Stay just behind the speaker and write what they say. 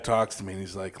talks to me and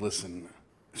he's like, listen,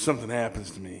 if something happens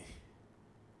to me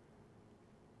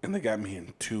and they got me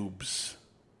in tubes,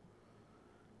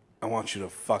 I want you to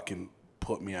fucking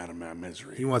put me out of my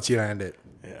misery. He wants you to end it.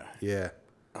 Yeah. Yeah.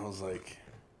 I was like,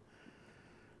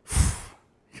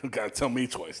 you gotta tell me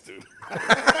twice, dude.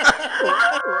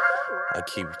 I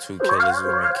keep 2 killers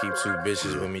with me, keep 2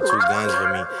 bitches with me, 2 guns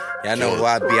with me. Y'all know who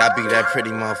I be that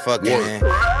pretty motherfucker, man.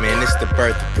 Man, this the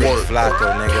birth of Prince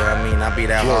Flacco, nigga. I mean, I be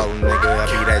that Harlem nigga, I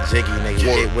be that Jiggy nigga.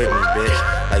 Get with me, bitch.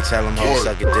 Like tell them hoes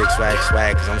suck a dick,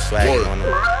 swag, cause I'm swagging on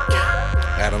them.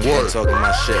 Got them talking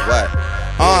my shit, what?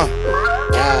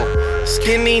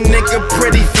 Skinny nigga,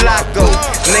 pretty Flacco.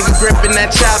 Nigga gripping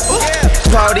that chopper.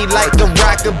 Party like a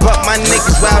rocker, but my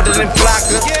niggas wilder than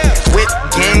Flocka. Whip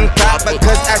gang proper,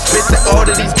 cause I spit to all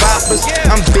of these boppers.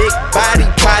 I'm big body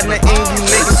partner, and you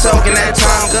niggas talking that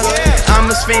Tonga. I'm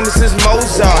as famous as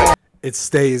Mozart. It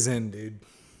stays in, dude.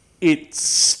 It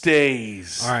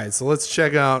stays. All right, so let's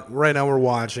check out. Right now we're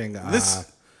watching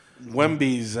This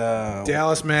Wemby's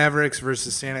Dallas Mavericks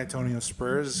versus San Antonio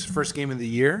Spurs. First game of the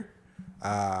year.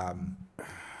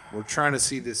 We're trying to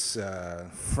see this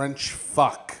French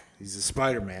fuck. He's a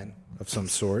Spiderman of some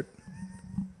sort.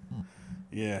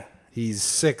 Yeah. He's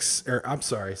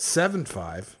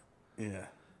 7'5". Yeah.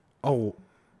 Oh,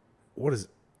 what is it?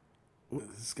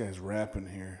 This guy's rapping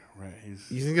here, right?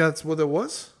 You think that's what it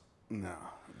was? No,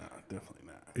 definitely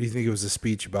not. Or do you think it was a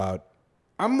speech about...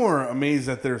 I'm more amazed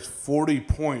that there's 40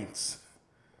 points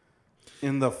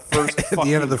in the first at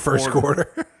the end of the first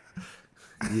quarter.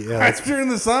 Yeah, after in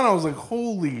the sun, I was like,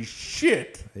 "Holy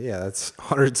shit!" Yeah, that's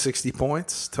 160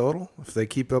 points total if they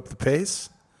keep up the pace.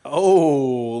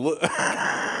 Oh, look.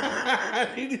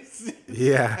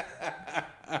 Yeah.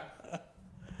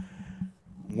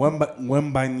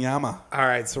 Wembanyama. All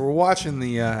right, so we're watching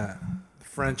the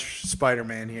French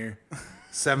Spider-Man here.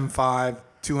 7'5",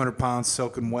 200 pounds,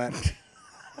 soaking wet.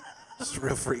 It's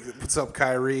real freak. What's up,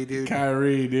 Kyrie, dude?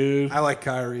 Kyrie, dude. I like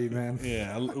Kyrie, man.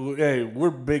 Yeah. Hey, we're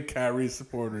big Kyrie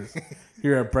supporters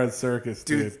here at Bread Circus,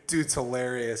 dude. Dude's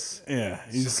hilarious. Yeah.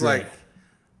 He's just great. Like,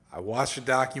 I watched a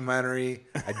documentary.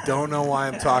 I don't know why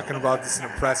I'm talking about this in a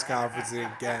press conference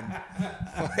again.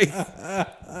 Like,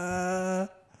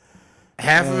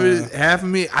 half of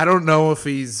me, I don't know if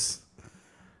he's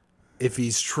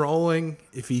trolling,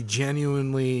 if he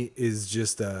genuinely is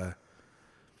just a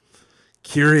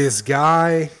curious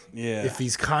guy. Yeah. If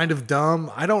he's kind of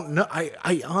dumb. I don't know.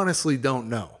 I honestly don't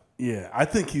know. Yeah. I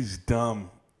think he's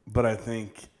dumb, but I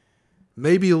think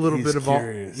maybe a little bit of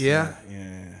curious. all. Yeah.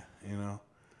 Yeah. You know.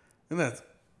 And that's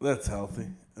healthy.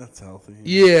 That's healthy.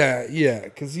 Yeah.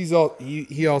 Because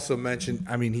he also mentioned,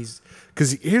 I mean,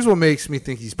 because here's what makes me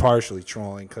think he's partially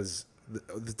trolling, because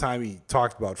the time he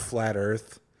talked about flat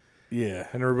Earth. Yeah.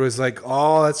 And everybody's like,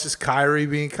 oh, that's just Kyrie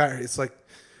being Kyrie. It's like,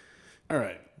 all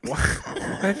right.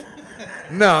 What?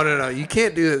 No. You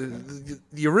can't do it.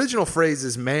 The original phrase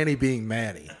is Manny being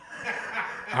Manny.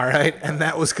 All right? And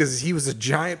that was because he was a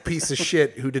giant piece of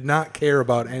shit who did not care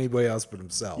about anybody else but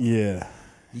himself. Yeah.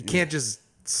 You can't just...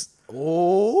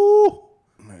 Oh.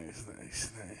 Nice.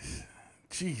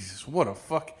 Jesus, what a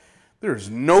fuck. There's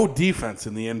no defense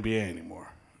in the NBA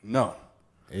anymore. None.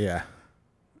 Yeah.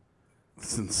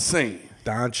 It's insane.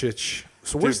 Doncic.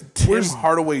 So where's Tim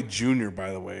Hardaway Jr.,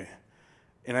 by the way?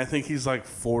 And I think he's like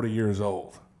 40 years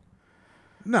old.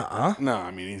 Nuh-uh. No,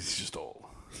 I mean, he's just old.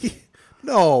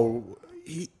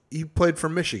 He played for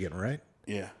Michigan, right?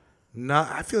 Yeah. No,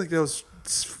 I feel like that was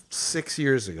 6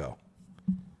 years ago.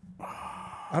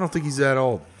 I don't think he's that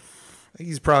old. I think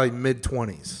he's probably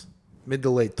mid-20s. Mid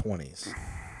to late 20s.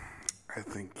 I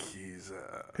think he's...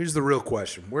 Here's the real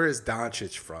question. Where is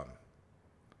Doncic from?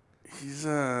 He's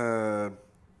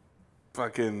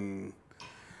fucking...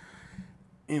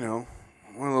 You know...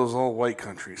 one of those old white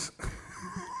countries.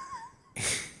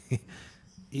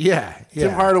 Yeah.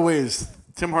 Tim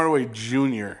Hardaway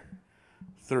Jr.,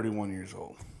 31 years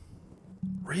old.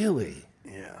 Really?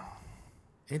 Yeah.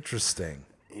 Interesting.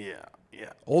 Yeah.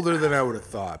 Older than I would have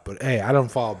thought, but hey, I don't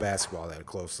follow basketball that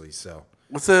closely, so.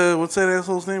 What's that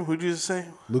asshole's name? Who'd you just say?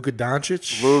 Luka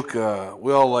Doncic. Luka.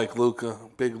 We all like Luka.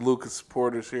 Big Luka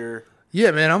supporters here.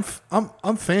 Yeah, man,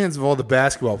 I'm fans of all the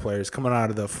basketball players coming out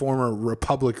of the former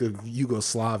Republic of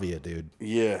Yugoslavia, dude.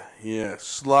 Yeah.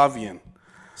 Slovenian.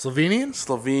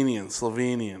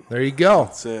 There you go.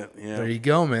 That's it. Yeah. There you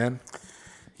go, man.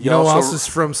 You know who else is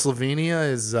from Slovenia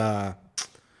is Anze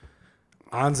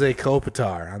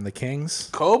Kopitar on the Kings.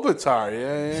 Kopitar,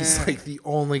 yeah. He's like the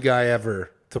only guy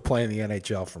ever to play in the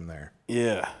NHL from there.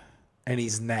 Yeah. And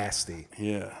he's nasty.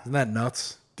 Yeah. Isn't that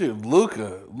nuts? Dude,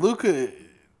 Luka,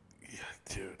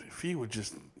 dude, if he would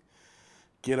just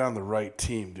get on the right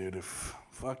team, dude, if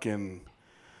fucking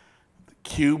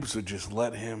Cubes would just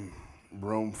let him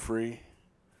roam free.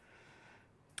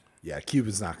 Yeah,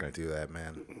 Cuban's not going to do that,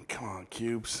 man. Come on,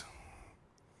 Cubes.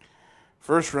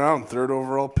 First round, third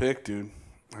overall pick, dude.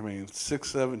 I mean,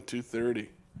 6'7", 230.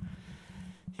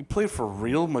 He played for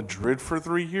Real Madrid for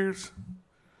 3 years?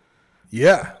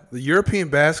 Yeah, the European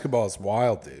basketball is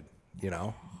wild, dude. You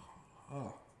know?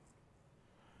 Oh.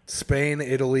 Spain,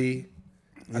 Italy.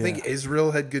 Yeah. I think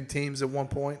Israel had good teams at one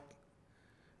point.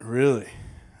 Really?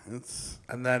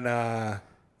 And then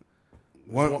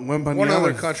one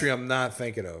other country I'm not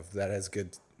thinking of that has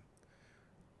good.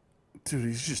 Dude,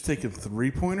 he's just taking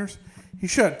 3-pointers? He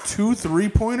shot 2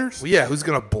 3-pointers? Well, yeah, who's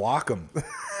going to block him?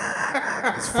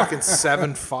 He's fucking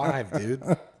 7'5", dude.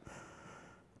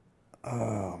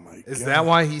 Oh, my God. Is that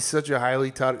why he's such a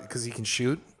highly touted? Because he can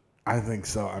shoot? I think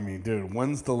so. I mean, dude,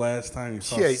 when's the last time you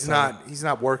saw He's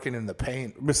not working in the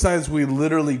paint. Besides, we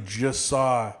literally just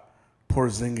saw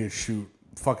Porzingis shoot,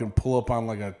 fucking pull up on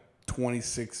like a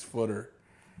 26-footer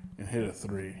and hit a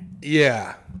 3.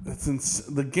 Yeah.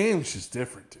 The game's just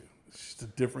different, dude. It's just a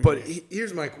different game.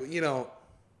 Here's my,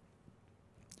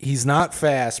 he's not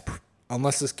fast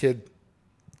unless this kid,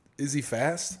 is he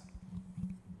fast?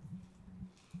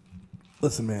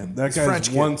 Listen, man, that guy's French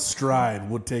one kid. stride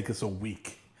would take us a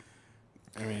week.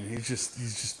 I mean, he's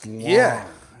just long. Yeah.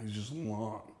 He's just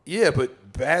long. Yeah,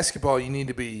 but basketball, you need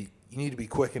to be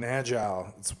quick and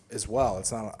agile as well.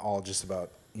 It's not all just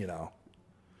about,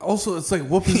 Also, it's like,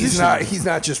 what position? He's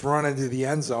not just running to the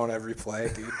end zone every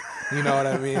play, dude. You know what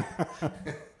I mean?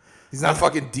 He's not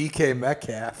fucking DK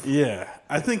Metcalf. Yeah.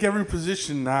 I think every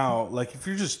position now, like, if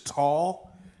you're just tall,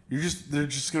 they're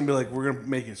just going to be like, we're going to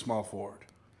make you small forward.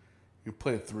 You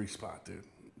play a 3 spot, dude.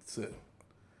 That's it.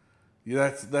 Yeah,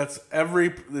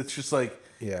 it's just like,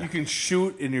 Yeah. You can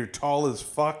shoot and you're tall as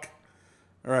fuck.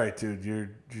 All right, dude, you're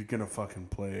going to fucking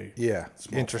play. Yeah,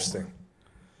 small interesting. forward.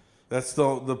 That's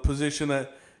the position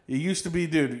that it used to be,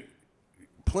 dude.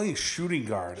 Playing shooting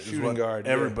guard is what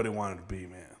everybody wanted to be,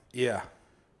 man. Yeah.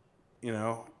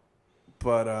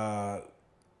 But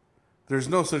there's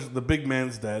no such. The big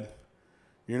man's dead.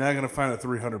 You're not going to find a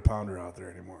 300-pounder out there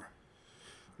anymore.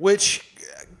 Which,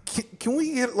 can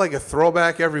we get like a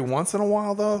throwback every once in a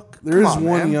while, though? There is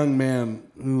one young man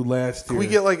who last year. Can we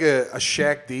get like a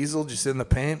Shaq Diesel just in the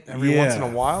paint every once in a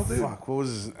while, dude? Fuck, what was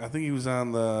his? I think he was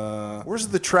on the. Where's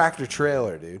the tractor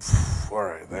trailer, dude? All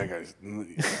right, that guy's.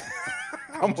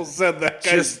 I almost said that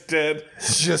guy's dead.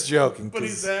 Just joking. But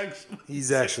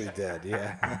he's actually dead,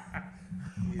 yeah.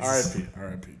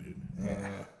 R.I.P., dude.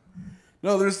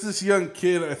 No, there's this young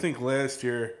kid, I think last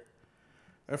year.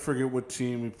 I forget what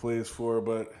team he plays for,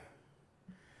 but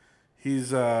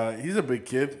he's a big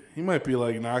kid. He might be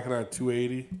like knocking on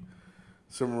 280,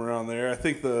 somewhere around there. I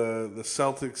think the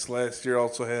Celtics last year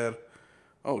also had.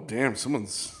 Oh damn!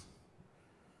 Someone's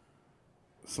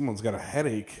got a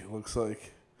headache. It looks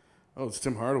like. Oh, it's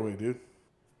Tim Hardaway, dude.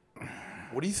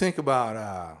 What do you think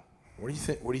about? What do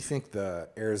you think the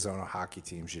Arizona hockey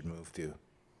team should move to?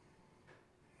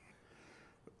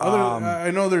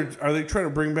 I know are they trying to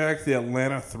bring back the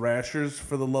Atlanta Thrashers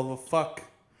for the love of fuck?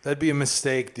 That'd be a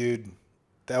mistake, dude.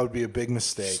 That would be a big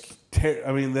mistake.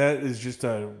 I mean, that is just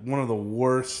one of the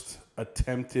worst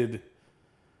attempted.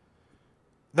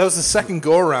 That was the second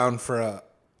go around for a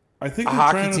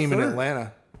hockey team in third.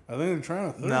 Atlanta. I think they're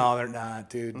trying to third. No, they're not,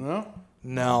 dude.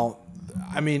 No?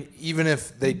 I mean, even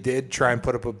if they did try and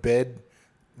put up a bid,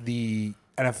 the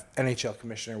NHL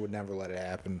commissioner would never let it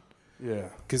happen. Yeah.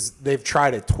 Because they've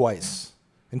tried it twice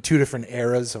in 2 different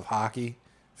eras of hockey,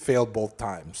 failed both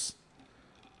times.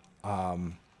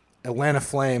 Atlanta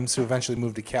Flames, who eventually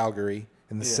moved to Calgary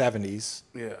in the 70s.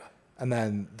 Yeah. And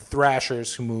then the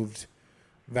Thrashers, who moved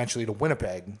eventually to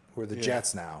Winnipeg, who are the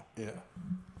Jets now. Yeah.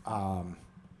 And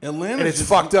it's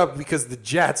fucked up because the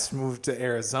Jets moved to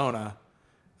Arizona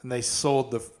and they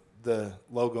sold the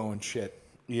logo and shit.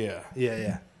 Yeah.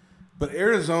 Yeah. But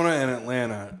Arizona and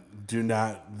Atlanta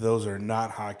those are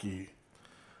not hockey.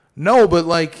 No, but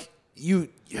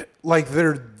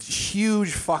they're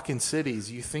huge fucking cities.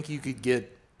 You think you could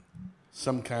get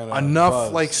some kind of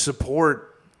enough buzz.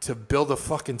 support to build a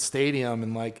fucking stadium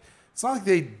and it's not like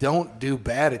they don't do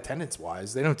bad attendance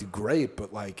wise. They don't do great, but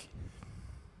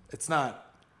it's not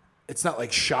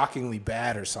like shockingly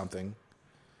bad or something.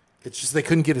 It's just they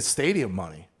couldn't get a stadium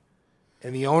money.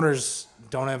 And the owners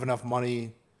don't have enough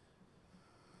money,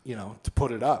 to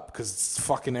put it up because it's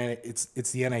fucking it's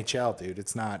the NHL, dude.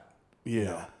 It's not.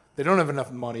 Yeah. They don't have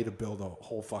enough money to build a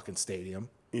whole fucking stadium.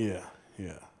 Yeah.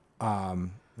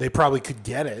 They probably could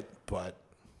get it, but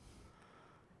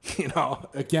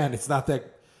again, it's not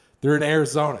that they're in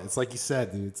Arizona. It's like you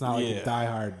said, dude. It's not like a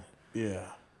diehard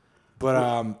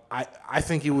But I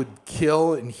think it would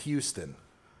kill in Houston.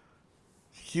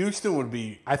 Houston would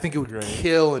be. I think it would great.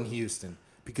 kill in Houston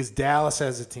because Dallas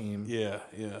has a team. Yeah.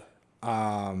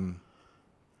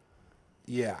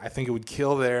 Yeah, I think it would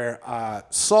kill there.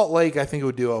 Salt Lake, I think it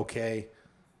would do okay.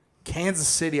 Kansas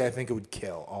City, I think it would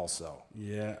kill also.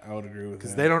 Yeah, I would agree with that.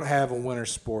 Because they don't have a winter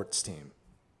sports team.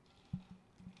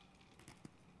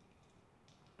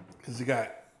 Because you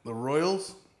got the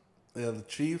Royals, they have the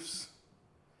Chiefs.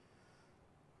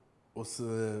 What's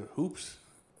the hoops?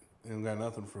 They don't got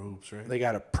nothing for hoops, right? They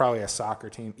got probably a soccer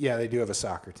team. Yeah, they do have a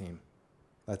soccer team.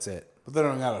 That's it. But they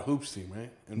don't got a hoops team, right?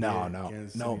 No.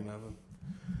 Kansas City, nothing.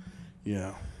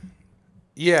 Yeah.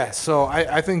 Yeah, so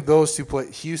I think those two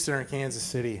play Houston or Kansas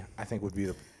City, I think would be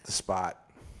the spot.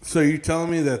 So you're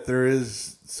telling me that there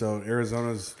is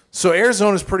Arizona's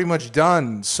pretty much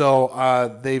done.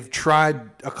 So they've tried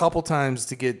a couple times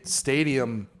to get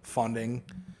stadium funding.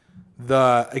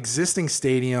 The existing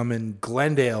stadium in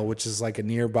Glendale, which is like a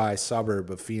nearby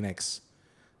suburb of Phoenix,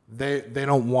 they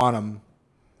don't want them.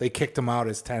 They kicked them out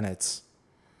as tenants.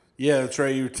 Yeah, that's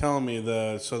right. You were telling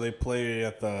me so they play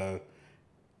at the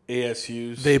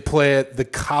ASUs. They play at the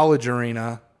College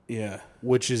Arena. Yeah.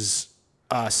 Which is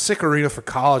a sick arena for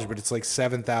college, but it's like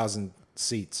 7,000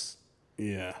 seats.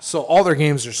 Yeah. So all their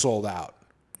games are sold out.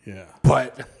 Yeah.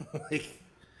 But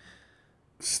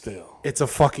still, it's a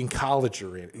fucking college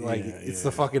arena. It's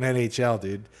the fucking NHL,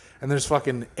 dude. And there's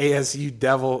fucking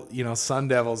ASU Sun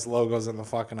Devils logos on the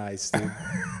fucking ice, dude.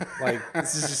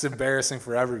 This is just embarrassing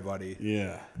for everybody.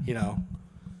 Yeah.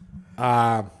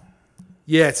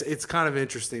 Yeah, it's kind of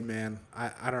interesting, man.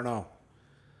 I don't know.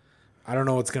 I don't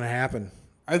know what's going to happen.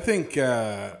 I think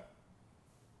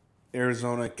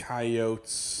Arizona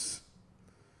Coyotes.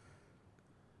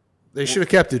 They should have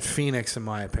kept it Phoenix, in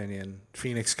my opinion.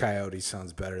 Phoenix Coyotes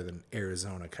sounds better than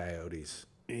Arizona Coyotes.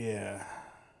 Yeah.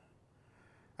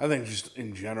 I think just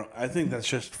in general, I think that's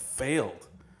just failed.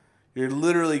 You're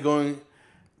literally going.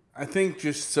 I think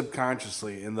just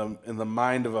subconsciously in the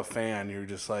mind of a fan, you're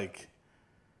just like,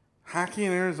 hockey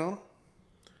in Arizona?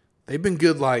 They've been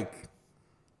good I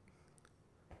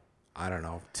don't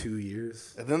know, 2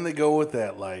 years. And then they go with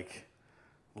that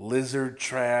lizard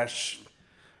trash.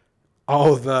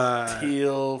 Oh, the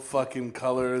teal fucking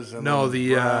colors and no,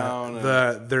 brown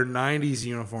their 90s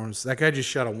uniforms. That guy just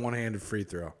shot a one-handed free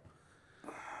throw.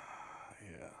 Yeah.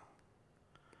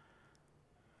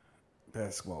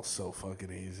 Basketball's so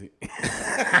fucking easy.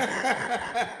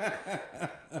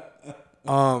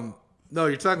 No,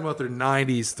 you're talking about their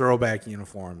 90s throwback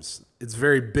uniforms. It's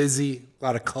very busy, a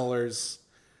lot of colors.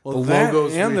 Well, the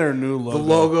logos and their new logo. The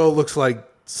logo looks like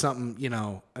something,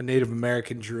 a Native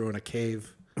American drew in a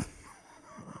cave.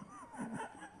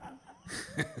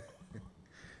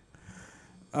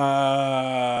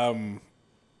 Their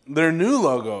new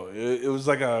logo, it was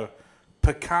like a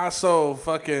Picasso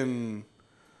fucking.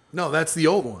 No, that's the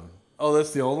old one. Oh,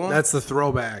 that's the old one? That's the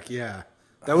throwback, yeah.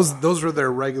 Those were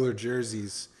their regular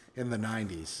jerseys in the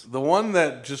 90s. The one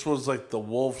that just was like the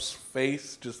wolf's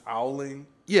face just howling.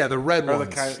 Yeah, the red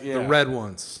ones. The red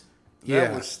ones.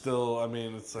 That was still,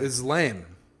 it's like. It's lame.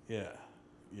 Yeah.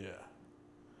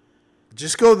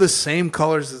 Just go the same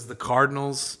colors as the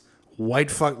Cardinals.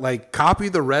 Copy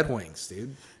the Red Wings,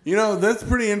 dude. That's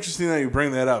pretty interesting that you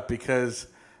bring that up because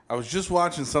I was just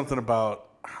watching something about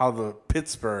how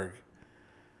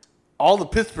all the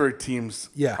Pittsburgh teams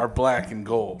are black and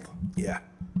gold. Yeah.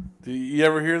 Do you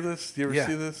ever hear this? Do you ever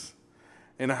see this?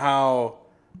 And how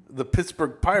the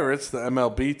Pittsburgh Pirates, the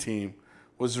MLB team,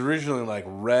 was originally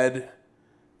red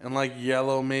and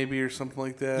yellow maybe or something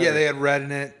like that. Yeah, they had red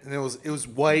in it, and it was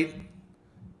white.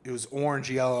 It was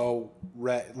orange, yellow,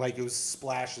 red. It was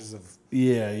splashes of.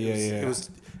 It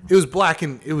was black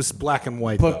and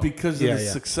white. But because of the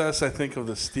success, I think, of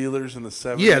the Steelers in the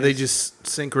 70s. Yeah, they just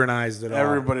synchronized it all.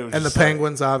 Everybody was and just the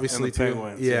Penguins, obviously, and the too.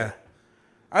 Penguins, yeah.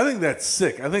 I think that's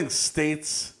sick. I think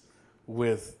states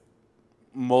with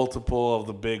multiple of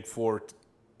the big four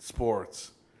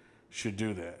sports should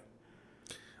do that.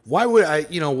 Why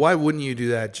wouldn't you do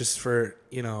that just for,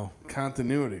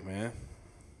 continuity, man?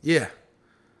 Yeah.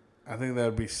 I think that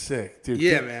would be sick, dude.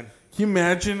 Yeah, man. Can you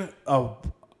imagine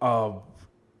I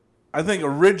think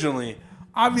originally,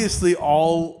 obviously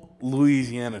all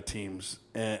Louisiana teams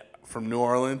from New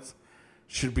Orleans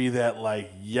should be that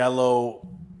yellow,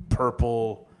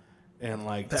 purple, and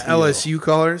the teal. LSU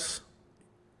colors?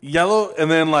 Yellow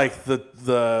and then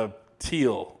the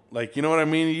teal. You know what I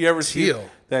mean? You ever see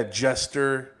that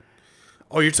Jester?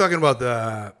 Oh, you're talking about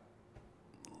the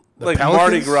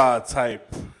Mardi Gras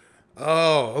type.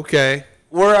 Oh, okay.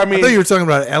 Where I thought you were talking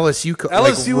about LSU,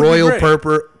 LSU like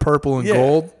royal purple and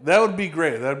gold. That would be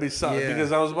great. That would be something Yeah.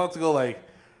 because I was about to go like.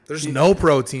 There's no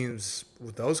pro teams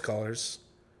with those colors.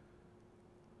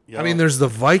 Yellow. I mean, there's the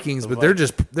Vikings, but they're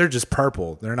just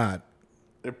purple. They're not.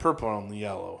 They're purple on the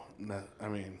yellow. I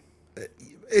mean,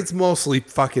 it's mostly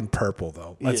fucking purple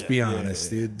though. Let's be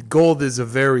honest, yeah. dude. Gold is a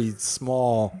very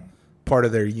small part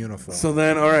of their uniform. So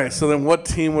then, all right. So then, what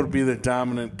team would be the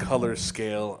dominant color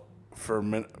scale for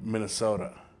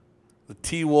Minnesota? The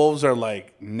T-Wolves are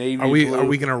like navy blue. Are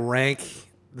we gonna rank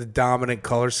the dominant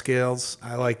color scales?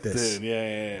 I like this. Dude,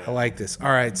 yeah. I like this. All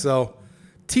right, so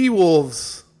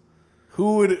T-Wolves.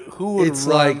 Who would It's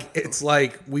run?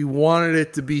 like we wanted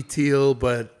it to be teal,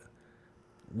 but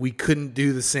we couldn't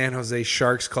do the San Jose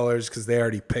Sharks colors because they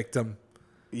already picked them.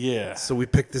 Yeah. So we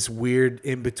picked this weird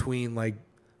in between, like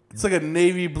It's like a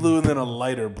navy blue and then a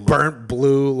lighter blue. burnt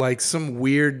blue, like some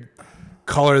weird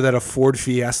color that a Ford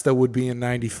Fiesta would be in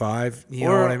 '95. You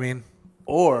know what I mean?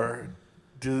 Or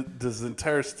does the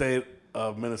entire state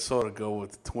of Minnesota go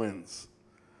with Twins?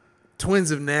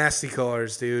 Twins of nasty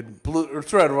colors, dude. Blue,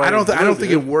 it's red, white. I don't and blue,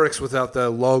 think it works without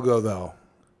the logo though.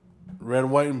 Red,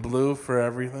 white, and blue for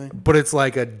everything. But it's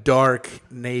like a dark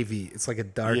navy. It's like a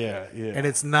dark, Yeah. and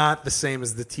it's not the same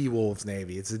as the T-Wolves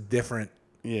navy. It's a different,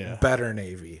 Yeah. better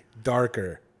navy,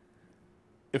 darker.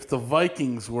 If the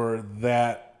Vikings were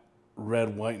that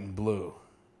red, white, and blue,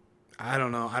 I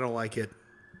don't know. I don't like it.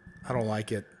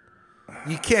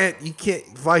 You can't.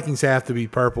 Vikings have to be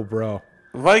purple, bro.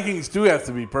 Vikings do have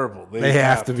to be purple. They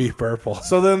have to be purple.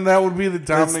 So then that would be the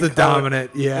dominant. That's the color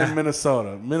dominant, yeah. In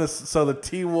Minnesota. So the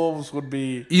T-Wolves would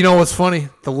be. You know what's funny?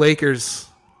 The Lakers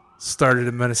started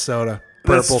in Minnesota.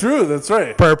 Purple. That's true. That's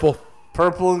right. Purple.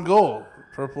 Purple and gold.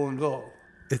 Purple and gold.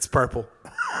 It's purple.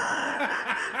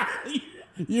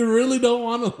 You really don't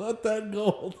want to let that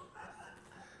gold.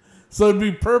 So it'd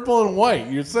be purple and white,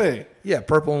 you're saying? Yeah,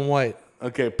 purple and white.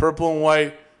 Okay, purple and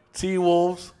white.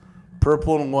 T-Wolves,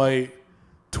 purple and white.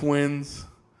 Twins,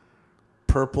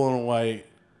 purple and white.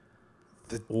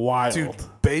 Wild. Dude,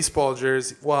 baseball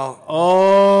jersey. Well,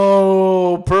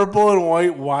 Oh, purple and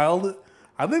white wild.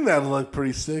 I think that looked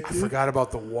pretty sick. I Dude. forgot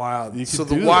about the Wild. You So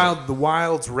could the do Wild, the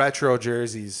Wild's retro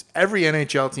jerseys. Every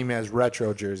NHL team has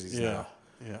retro jerseys Yeah,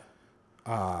 now.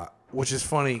 yeah. Which is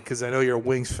funny because I know you're a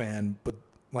Wings fan, but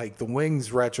like the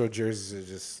Wings retro jerseys are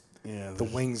just the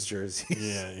Wings jerseys.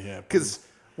 Yeah. Because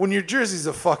when your jersey's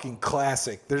a fucking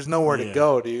classic, there's nowhere to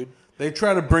go, dude. They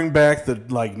try to bring back the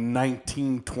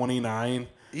 1929.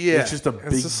 Yeah, it's just a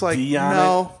big just like, D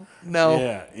on it. No,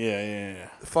 Yeah.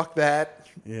 fuck that.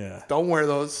 Yeah. Don't wear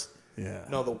those. Yeah.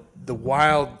 No, the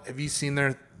Wild. Have you seen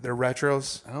their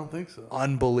retros? I don't think so.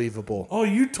 Unbelievable. Oh,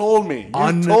 you told me. You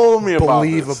told me about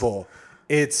this. Unbelievable.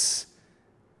 It's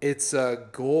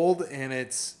gold and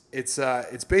it's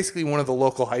basically one of the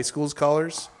local high school's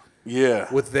colors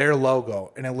Yeah. with their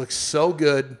logo, and it looks so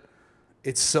good.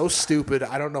 It's so stupid.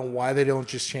 I don't know why they don't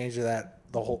just change that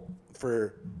the whole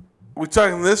for. We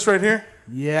talking this right here?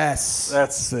 Yes.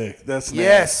 That's sick. That's nasty.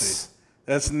 Yes.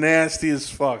 That's nasty as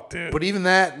fuck, dude. But even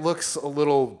that looks a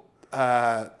little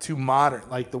too modern.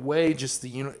 Like the way just the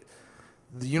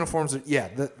uniforms are. Yeah,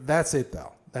 that's it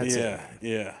though. That's it.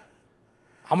 Yeah.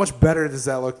 How much better does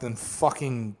that look than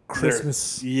fucking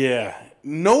Christmas? Yeah.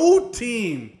 No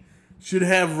team should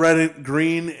have red,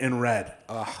 green, and red.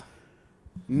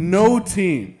 No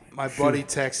team. My buddy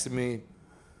texted me.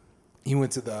 He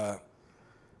went to the.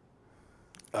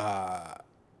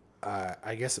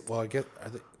 I guess. Well, I guess.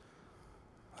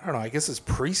 I don't know. I guess it's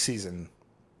preseason.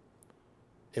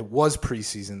 It was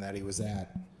preseason that he was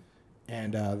at,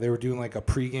 and they were doing like a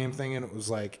pregame thing, and it was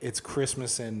like it's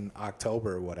Christmas in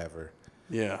October or whatever.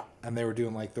 Yeah. And they were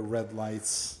doing like the red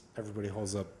lights. Everybody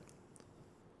holds up.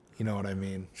 You know what I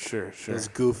mean? Sure. Those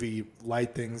goofy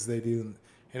light things they do,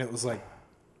 and it was like,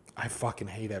 I fucking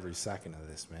hate every second of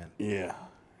this, man. Yeah.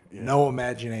 No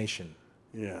imagination.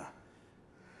 Yeah.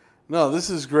 No, this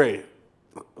is great.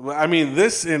 I mean,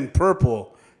 this in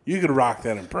purple, you could rock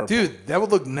that in purple. Dude, that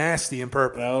would look nasty in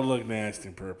purple. That would look nasty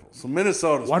in purple. So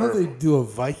Minnesota's Why purple. don't they do a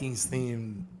Vikings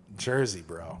themed jersey,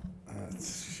 bro?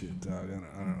 That's shit, dog.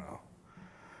 I don't know.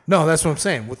 No, that's what I'm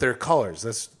saying. With their colors.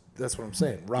 That's what I'm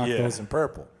saying. Rock Yeah. those in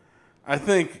purple. I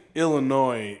think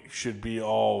Illinois should be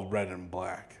all red and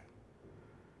black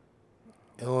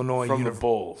Illinois from the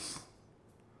Bulls.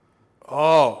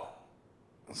 Oh.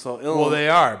 So Illinois, Well, they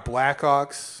are.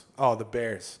 Blackhawks. Oh, the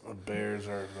Bears. the Bears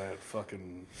are that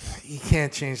fucking. You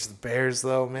can't change the Bears,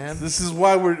 though, man. This is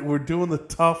why we're doing the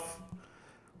tough.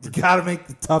 You got to make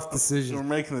the tough We're decisions.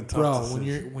 making the tough Bro, decisions.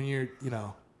 when you're, when you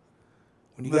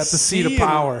The got the seat of C and-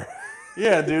 power.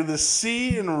 Yeah, dude, the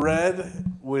C in red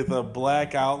with a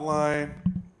black outline.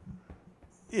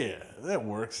 Yeah, that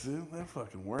works, dude. That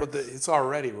fucking works. But it's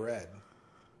already red.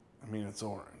 I mean, it's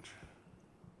orange.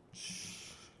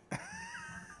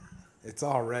 It's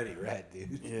already red,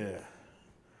 dude. Yeah.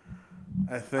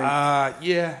 I think.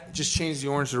 Yeah. Just change the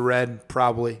orange to red,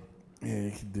 probably. Yeah,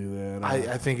 you could do that.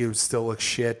 I think it would still look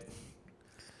shit.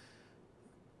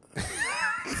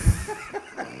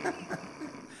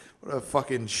 What a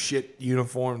fucking shit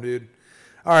uniform, dude.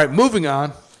 All right, moving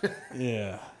on.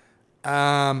 Yeah.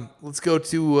 Let's go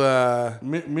to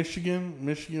Michigan.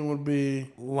 Michigan would be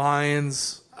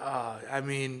Lions. I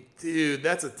mean, dude,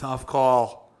 that's a tough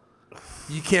call.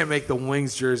 You can't make the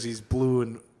Wings jerseys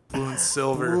blue and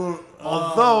silver.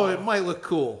 Although it might look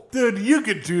cool. Dude, you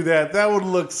could do that. That would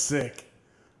look sick.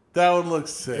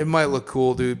 It might look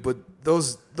cool, dude. But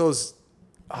those those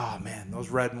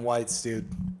red and whites, dude.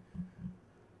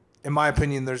 In my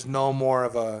opinion, there's no more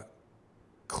of a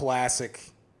classic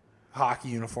hockey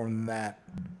uniform than that.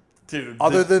 Dude,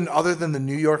 Other than the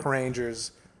New York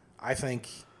Rangers, I think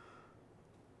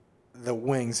the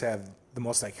Wings have the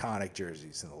most iconic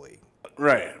jerseys in the league.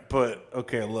 Right, but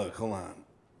okay, look, hold on.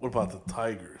 What about the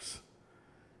Tigers?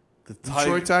 The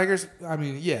Detroit Tigers? I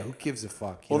mean, yeah, who gives a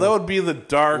fuck? Well, that would be the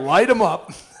dark. Light them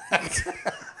up.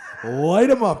 Light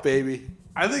them up, baby.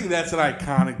 I think that's an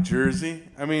iconic jersey.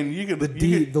 I mean, you could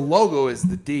The logo is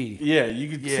the D. Yeah, you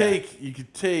could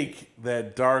take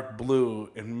that dark blue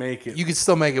and make it. You could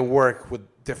still make it work with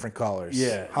different colors.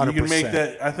 Yeah, 100%. you can make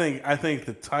that. I think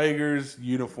the Tigers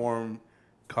uniform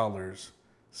colors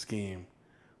scheme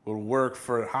would work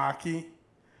for hockey.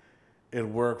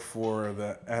 It'd work for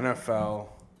the NFL.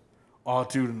 Oh,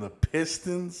 dude, and the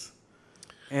Pistons.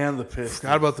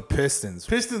 Forgot about the Pistons.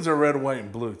 Pistons are red, white,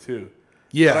 and blue too.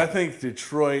 Yeah. But I think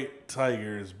Detroit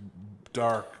Tigers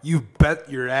dark. You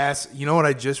bet your ass. You know what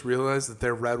I just realized? That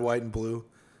they're red, white, and blue.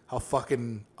 How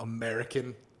fucking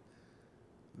American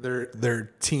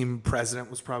their team president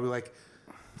was probably like,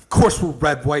 of course we're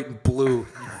red, white, and blue, you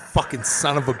fucking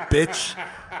son of a bitch.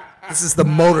 This is the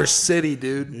Motor City,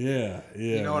 dude. Yeah.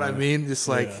 You know what I mean? Just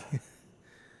like,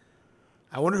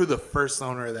 I wonder who the first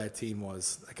owner of that team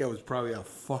was. That guy was probably a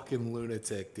fucking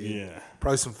lunatic, dude. Yeah.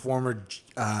 Probably some former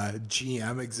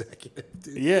GM executive,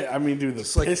 dude. Yeah, I mean, dude, the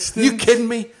Pistons. Like, you kidding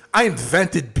me? I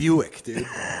invented Buick, dude.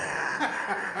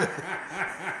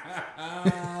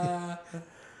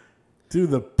 Dude,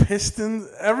 the Pistons.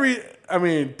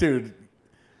 Dude,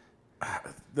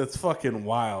 that's fucking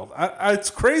wild. It's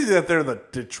crazy that they're the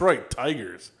Detroit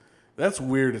Tigers. That's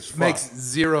weird as fuck. Makes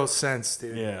zero sense,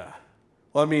 dude. Yeah.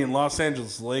 Well, I mean, Los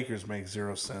Angeles Lakers make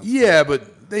zero sense. Yeah,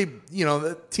 but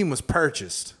that team was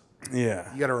purchased.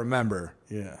 Yeah. You got to remember.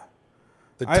 Yeah.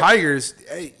 The Tigers,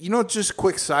 hey, just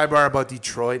quick sidebar about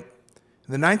Detroit.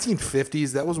 In the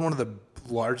 1950s, that was one of the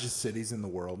largest cities in the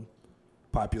world,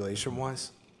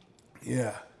 population-wise.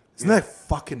 Yeah. Isn't that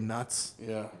fucking nuts?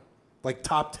 Yeah. Like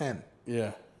top 10.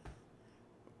 Yeah.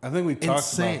 I think we talked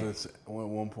Insane. about this at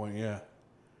one point, yeah.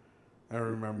 I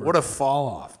remember. What a fall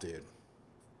off, dude.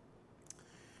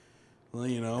 Well,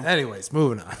 Anyways,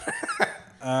 moving on.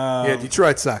 Yeah,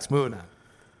 Detroit sucks. Moving on.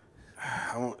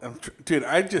 Dude,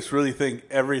 I just really think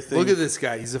everything. Look at this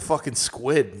guy. He's a fucking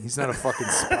squid. He's not a fucking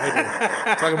spider.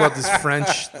 Talking about this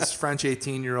French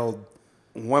 18-year-old.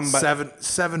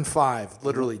 7'5",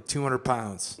 literally 200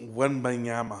 pounds.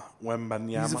 Wembanyama.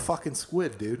 He's a fucking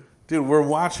squid, dude. Dude, we're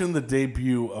watching the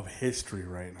debut of history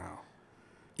right now.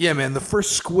 Yeah, man, the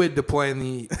first squid to play in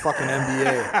the fucking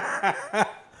NBA.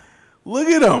 Look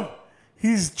at him.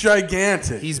 He's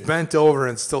gigantic. He's bent over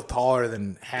and still taller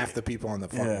than half the people on the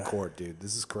fucking court, dude.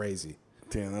 This is crazy.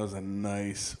 Damn, that was a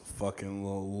nice fucking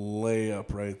little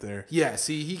layup right there. Yeah,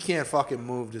 see, he can't fucking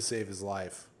move to save his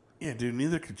life. Yeah, dude,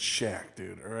 neither could Shaq,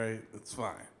 dude, all right? That's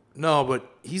fine. No,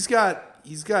 but he's got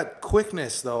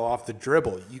quickness, though, off the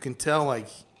dribble. You can tell, like...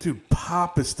 Dude,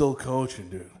 Pop is still coaching,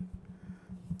 dude.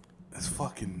 That's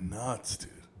fucking nuts,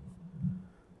 dude.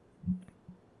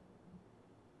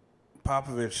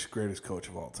 Popovich, greatest coach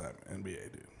of all time,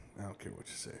 NBA, dude. I don't care what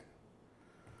you say.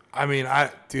 I mean, I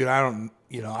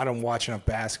don't watch enough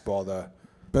basketball to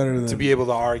be able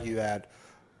to argue that.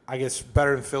 I guess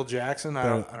better than Phil Jackson. I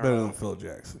don't better know. than Phil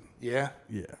Jackson. Yeah?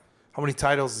 Yeah. How many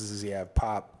titles does he have,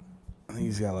 Pop? I think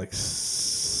he's got like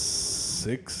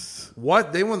 6.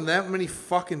 What? They won that many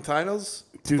fucking titles?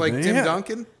 Dude, like Tim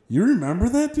Duncan? You remember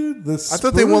that, dude? I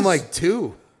thought they won like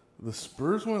 2. The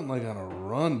Spurs went like on a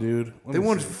run, dude. They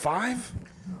won 5?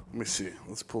 Let me see.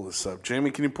 Let's pull this up.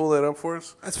 Jamie, can you pull that up for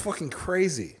us? That's fucking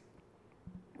crazy.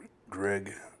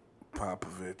 Greg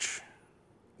Popovich.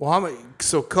 Well, how many?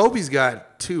 So Kobe's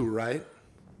got 2, right?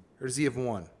 Or does he have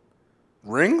 1?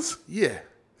 Rings? Yeah.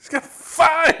 He's got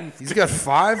 5. He's got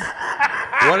 5?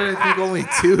 Why did I think only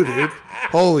 2, dude?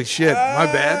 Holy shit. My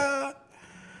bad.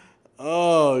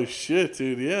 Oh, shit,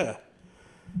 dude. Yeah.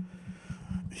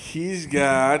 He's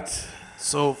got...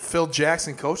 So Phil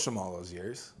Jackson coached him all those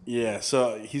years. Yeah,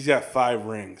 so he's got 5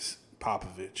 rings,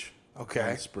 Popovich.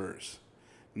 Okay. On Spurs.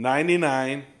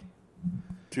 99,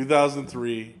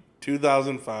 2003,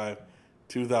 2005,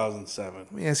 2007.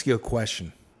 Let me ask you a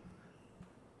question.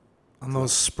 On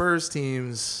those Spurs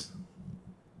teams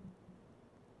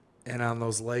and on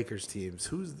those Lakers teams,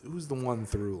 who's the one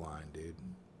through line, dude?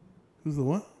 Who's the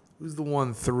what? Who's the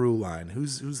one through line?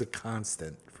 Who's a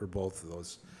constant for both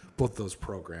those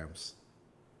programs?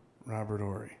 Robert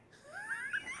Horry.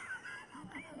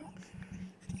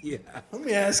 Yeah. Let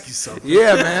me ask you something.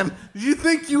 Yeah, man. Did you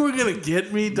think you were gonna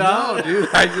get me, dog? No, dude.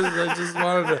 I just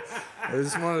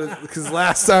wanted to, because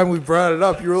last time we brought it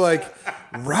up, you were like,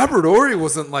 Robert Horry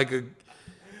wasn't like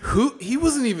he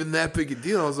wasn't even that big a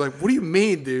deal. I was like, what do you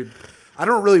mean, dude? I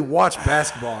don't really watch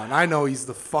basketball, and I know he's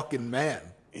the fucking man.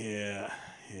 Yeah.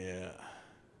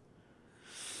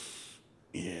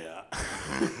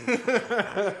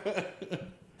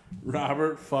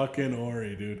 Robert fucking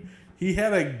Horry, dude. He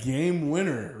had a game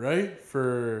winner, right?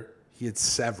 He had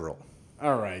several.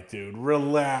 All right, dude.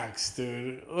 Relax,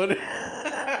 dude. What?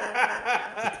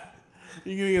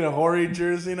 You gonna get a Horry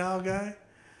jersey now, guy?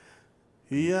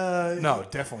 No,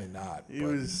 definitely not. He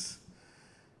was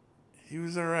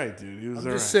all right, dude. He was all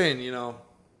right. I'm just saying,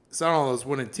 it's not all those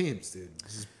winning teams, dude.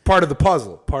 This is part of the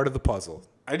puzzle.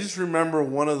 I just remember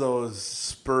one of those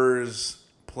Spurs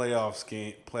playoff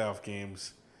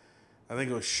games. I think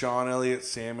it was Sean Elliott,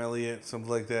 Sam Elliott, something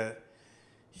like that.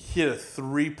 He hit a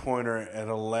 3-pointer at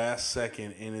the last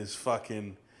second, and his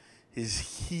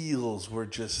heels were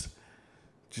just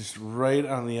right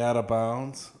on the out of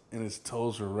bounds, and his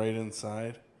toes were right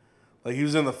inside. Like he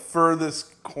was in the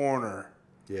furthest corner.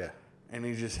 Yeah. And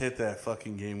he just hit that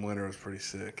fucking game winner. It was pretty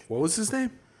sick. What was his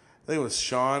name? I think it was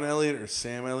Sean Elliott or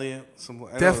Sam Elliott.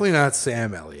 Definitely not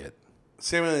Sam Elliott.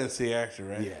 Sam Elliott's the actor,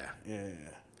 right? Yeah.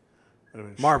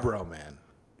 Marlboro Man.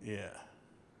 Yeah.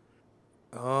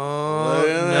 Oh,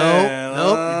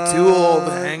 nope. You're too old.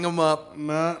 Hang him up.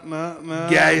 No.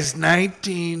 Guy's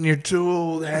 19. You're too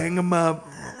old. Hang him up.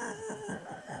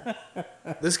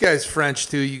 This guy's French,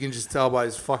 too. You can just tell by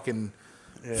his fucking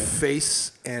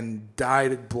face and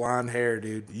dyed blonde hair,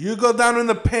 dude. You go down in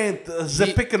the paint,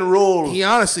 the pick and roll. He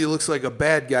honestly looks like a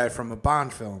bad guy from a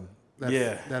Bond film.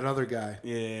 That other guy.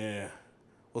 Yeah.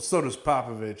 Well, so does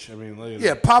Popovich. I mean, look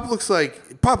at that.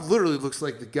 Pop literally looks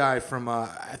like the guy from,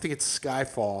 I think it's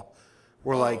Skyfall.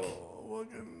 Where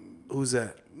who's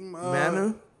that?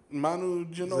 Manu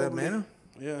Ginobili. Is that Manu?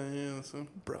 Yeah. So.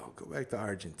 Bro, go back to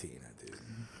Argentina, dude.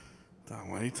 Don,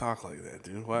 why do you talk like that,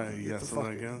 dude? Why you got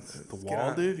something against the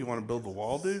wall, dude? You want to build the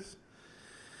wall, dude?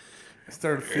 I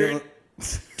started feeling.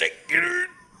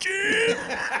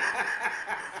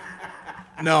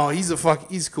 No,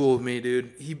 he's cool with me,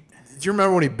 dude. Do you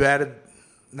remember when he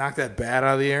knocked that bat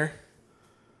out of the air?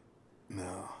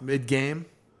 No. Mid-game?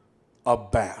 A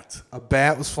bat. A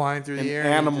bat was flying through the air.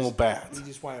 An animal bat. He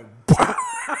just went,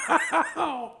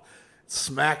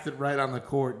 smacked it right on the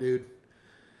court, dude.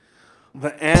 Pull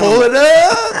it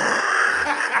up!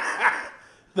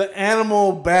 The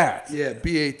animal bat. Yeah,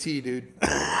 B-A-T, dude.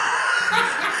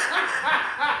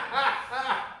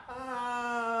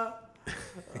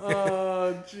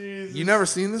 Oh, Jesus. You never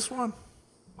seen this one?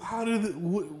 How did it,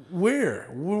 where?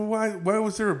 Why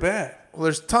was there a bat? Well,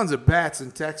 there's tons of bats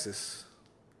in Texas.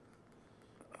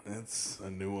 That's a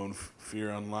new one.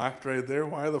 Fear unlocked right there.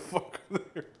 Why the fuck are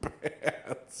there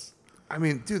bats? I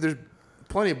mean, dude, there's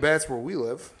plenty of bats where we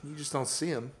live. You just don't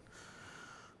see them.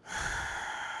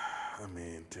 I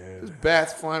mean, dude. There's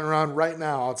bats flying around right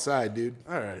now outside, dude.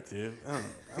 All right, dude.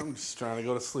 I'm just trying to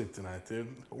go to sleep tonight, dude.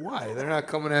 Why? They're not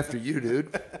coming after you,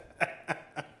 dude.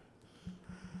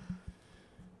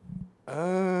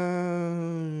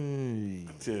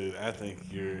 Dude, I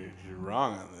think you're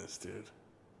wrong on this, dude.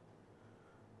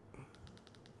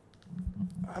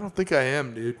 I don't think I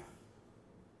am, dude.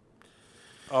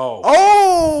 Oh,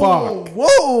 fuck.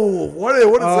 Whoa. What is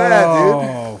that, dude?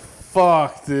 Oh,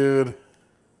 fuck, dude.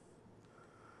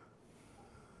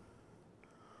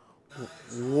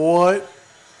 What?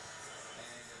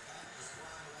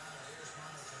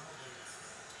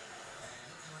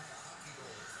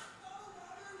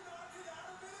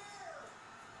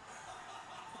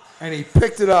 And he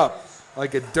picked it up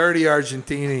like a dirty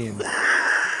Argentinian.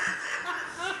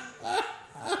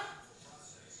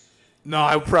 No,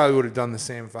 I probably would have done the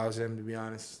same if I was him, to be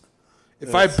honest.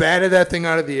 If I batted that thing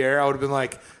out of the air, I would have been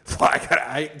like,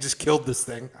 I just killed this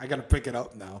thing. I got to pick it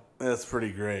up now. That's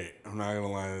pretty great. I'm not going to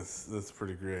lie. That's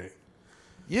pretty great.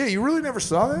 Yeah, you really never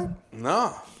saw that?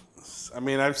 No. I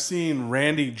mean, I've seen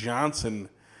Randy Johnson.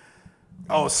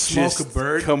 Oh, smoke a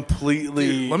bird.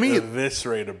 Completely Dude,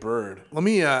 eviscerate a bird. Let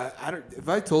me. If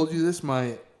I told you this,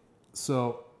 I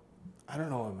don't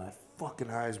know why my fucking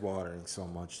eyes watering so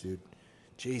much, dude.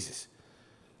 Jesus.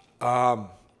 Have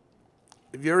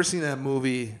you ever seen that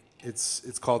movie?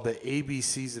 It's called The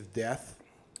ABCs of Death.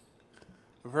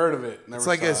 I've heard of it. Never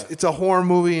saw it. It's a horror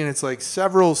movie, and it's like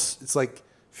It's like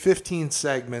 15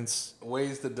 segments.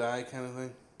 Ways to die, kind of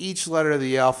thing. Each letter of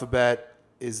the alphabet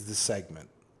is the segment.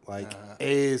 Like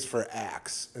A is for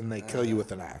axe, and they kill you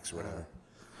with an axe or whatever.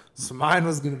 So mine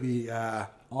was gonna be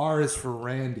R is for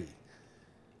Randy.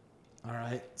 All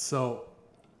right. So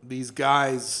these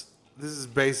guys, this is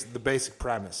the basic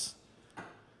premise.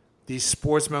 These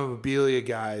sports memorabilia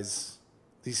guys,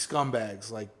 these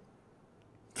scumbags, like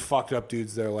fucked up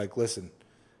dudes, they're like, listen,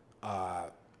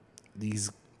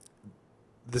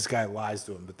 this guy lies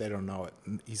to him, but they don't know it.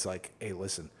 And he's like, hey,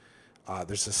 listen,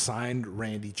 there's a signed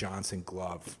Randy Johnson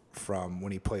glove from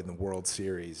when he played in the World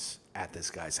Series at this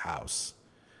guy's house.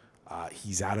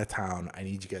 He's out of town. I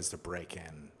need you guys to break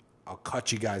in. I'll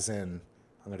cut you guys in.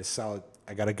 I'm going to sell it.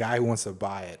 I got a guy who wants to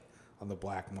buy it on the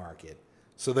black market.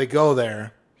 So they go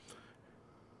there,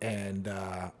 and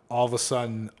all of a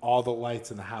sudden, all the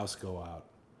lights in the house go out.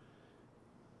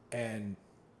 And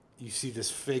you see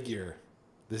this figure,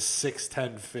 this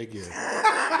 6'10" figure,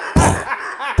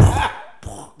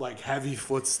 like heavy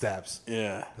footsteps.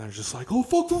 Yeah. And they're just like, oh,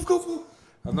 fuck.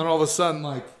 And then all of a sudden,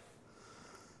 like,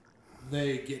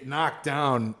 they get knocked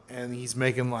down, and he's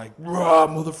making like, rah,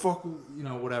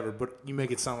 motherfucker, whatever. But you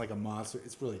make it sound like a monster.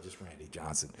 It's really just Randy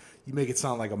Johnson. You make it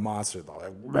sound like a monster. They're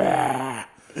like, rah.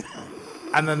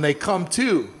 And then they come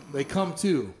to.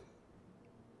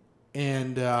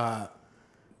 And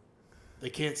they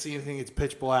can't see anything. It's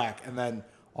pitch black. And then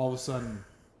all of a sudden,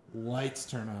 lights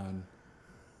turn on.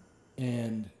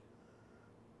 And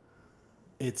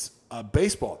it's a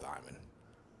baseball diamond.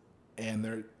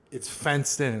 And it's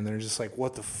fenced in. And they're just like,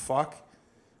 what the fuck?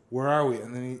 Where are we?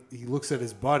 And then he looks at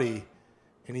his buddy,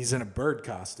 and he's in a bird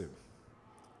costume.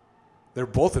 They're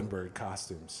both in bird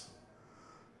costumes.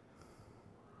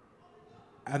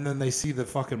 And then they see the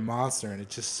fucking monster, and it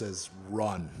just says,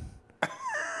 run.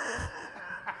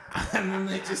 And then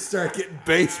they just start getting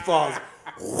baseballs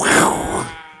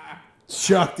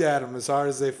chucked at him as hard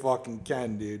as they fucking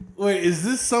can, dude. Wait, is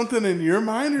this something in your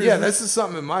mind? Or this is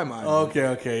something in my mind.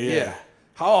 Okay, yeah.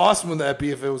 How awesome would that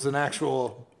be if it was an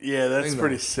actual... Yeah, that's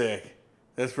pretty sick.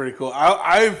 That's pretty cool.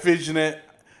 I envision it.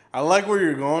 I like where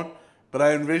you're going, but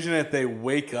I envision it they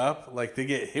wake up, like they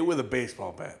get hit with a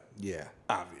baseball bat. Yeah.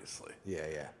 Obviously.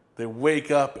 Yeah. They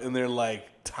wake up and they're like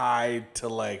tied to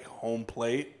like home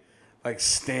plate, like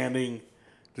standing.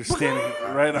 They're standing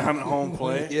right on home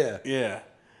plate. Yeah.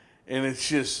 And it's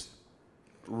just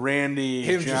Randy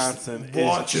Johnson just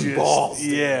launching balls.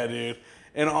 Dude. Yeah, dude.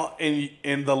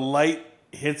 And the light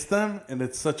hits them, and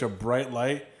it's such a bright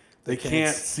light they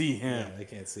can't see him. Yeah, they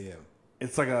can't see him.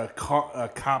 It's like a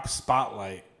cop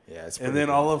spotlight. Yeah, it's and then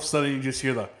cool. all of a sudden you just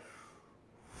hear the,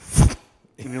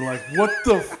 and you're like,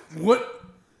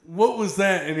 what was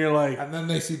that? And you're like, and then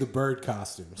they see the bird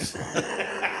costumes.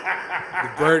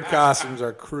 The bird costumes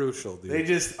are crucial, dude. They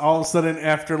just all of a sudden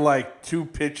after like 2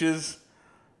 pitches,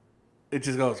 it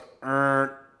just goes,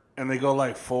 and they go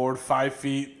like forward 5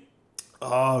 feet.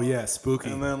 Oh yeah, spooky.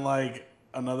 And then like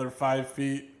another 5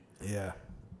 feet. Yeah,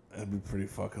 that'd be pretty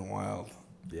fucking wild.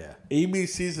 Yeah.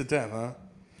 ABC's of Death, huh?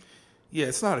 Yeah,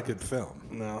 it's not a good film.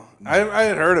 No. I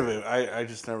had heard of it. I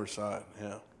just never saw it.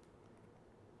 Yeah.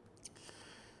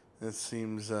 It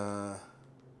seems, you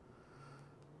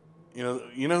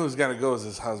know who's got to go is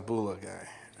this Hasbulla guy.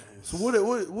 So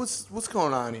what's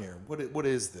going on here? What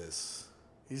is this?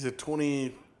 He's a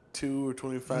 22 or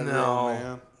 25-year-old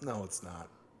man. No, it's not.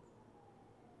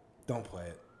 Don't play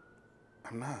it.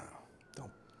 I'm not.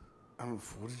 Don't.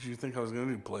 What did you think I was going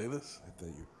to do? Play this?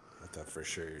 I thought for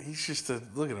sure. He's just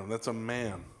look at him. That's a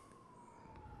man.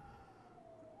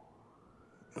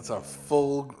 That's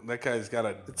that guy's got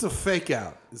it's a fake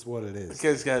out is what it is. That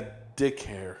guy's got dick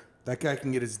hair. That guy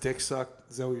can get his dick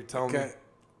sucked? Is that what you're telling me?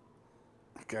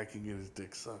 That guy can get his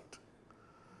dick sucked.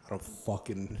 I don't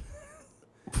fucking...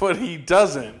 But he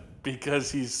doesn't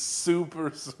because he's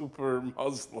super, super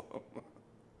Muslim.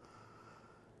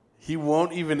 He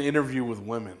won't even interview with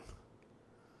women.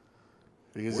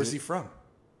 Where's he from?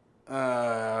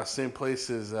 Same place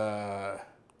as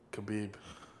Khabib.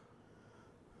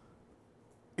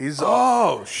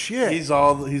 Shit. He's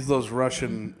those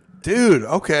Russian... Dude,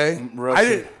 okay.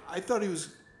 Russian. I thought he was...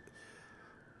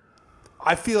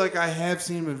 I feel like I have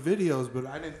seen him in videos, but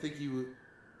I didn't think he would...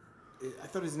 I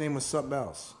thought his name was something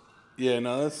else. Yeah,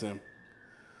 no, that's him.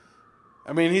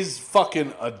 I mean, he's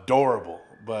fucking adorable,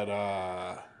 but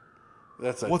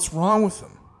What's wrong with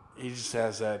him? he just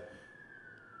has that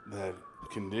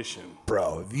condition.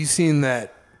 Bro, have you seen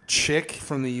that chick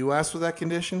from the U.S. with that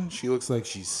condition? She looks like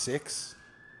she's 6.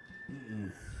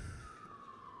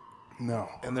 No.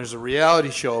 And there's a reality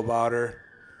show about her.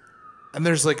 And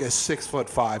there's like a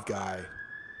 6'5" guy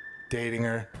dating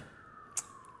her.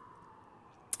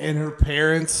 And her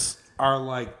parents are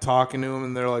like talking to him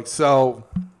and they're like, so,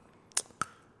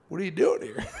 what are you doing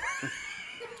here?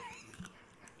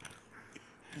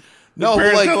 No,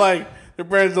 their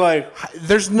parents are like,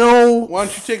 there's no, why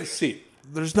don't you take a seat?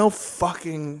 there's no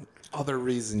fucking other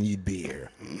reason you'd be here.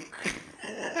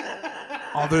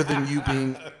 Other than you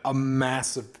being a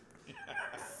massive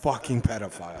fucking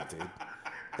pedophile, dude.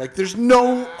 Like, there's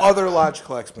no other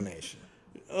logical explanation.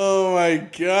 Oh my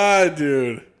god,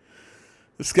 dude.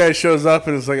 This guy shows up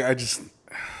and is like, I just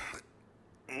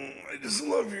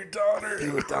love your daughter.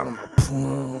 Feel it down on my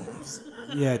plums.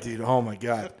 Yeah, dude. Oh my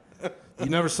god. You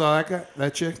never saw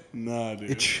that chick? Nah, dude.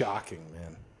 It's shocking,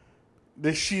 man.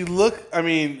 Does she look? I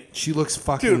mean, She looks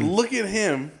fucking. dude, look at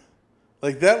him.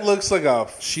 Like that looks like a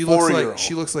She looks 4-year-old. like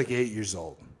she looks like 8 years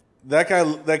old. That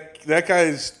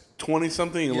guy's 20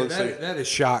 something. He looks like that is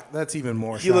shock. That's even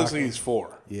more. he looks like he's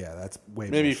 4, Yeah, that's way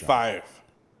maybe more shocking. 5.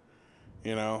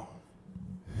 You know,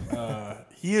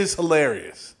 he is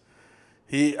hilarious.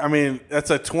 I mean,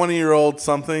 that's a 20-year-old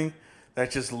something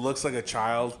that just looks like a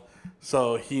child.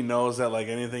 So he knows that like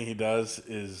anything he does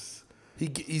is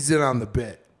He's in on the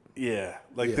bit. like Yeah,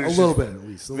 there's a little just bit at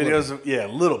least. videos of a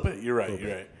little bit. You're right.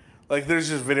 You're right. Like there's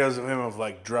just videos of him of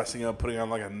like dressing up, putting on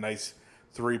like a nice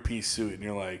 3-piece suit, and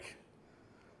you're like,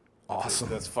 awesome.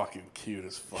 That's fucking cute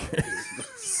as fuck, dude.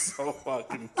 That's so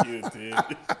fucking cute, dude.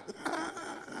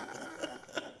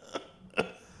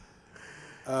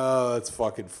 Oh, that's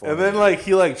fucking funny. And then like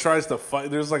he like tries to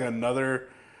fight. There's like another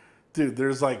dude.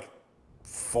 There's like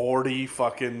 40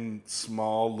 fucking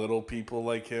small little people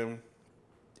like him.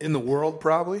 in the world,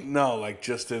 probably. No, like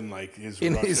just in like his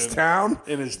In Russian, his town?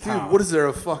 In his town. Dude, what is there,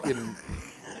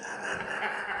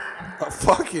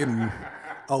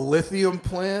 a lithium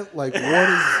plant? Like,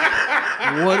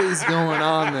 what is going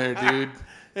on there, dude?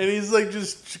 And he's like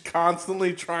just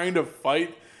constantly trying to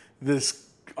fight this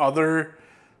other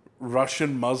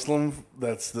Russian Muslim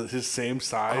that's his same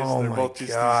size. Oh my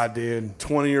god, dude!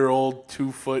 20-year-old,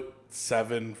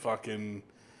 2'7" fucking.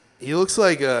 He looks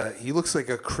like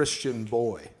a Christian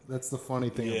boy. That's the funny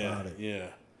thing about it. Yeah.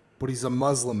 But he's a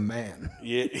Muslim man.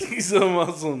 Yeah, he's a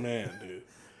Muslim man, dude.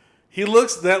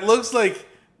 That looks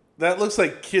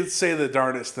like kids say the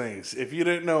darndest things. If you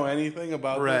didn't know anything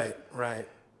about that, Right.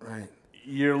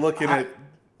 you're looking at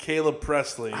Caleb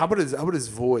Presley. How about his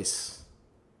voice?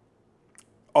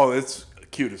 Oh, it's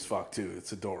cute as fuck too.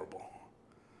 It's adorable.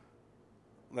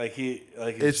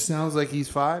 It sounds like he's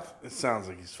 5. It sounds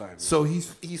like he's 5. So he's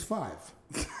 5.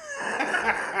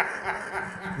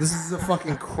 This is a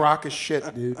fucking crock of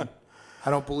shit, dude. I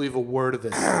don't believe a word of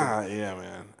this.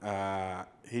 Yeah, man.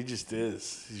 He just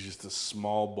is. He's just a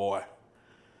small boy.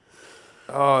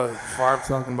 Oh, Favre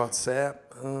talking about sap.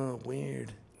 Oh,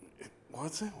 weird.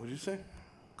 What's it? What'd you say?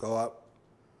 Go up.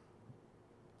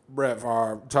 Brett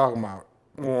Favre talking about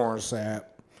more sap.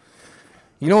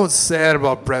 You know what's sad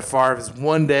about Brett Favre is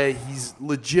one day he's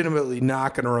legitimately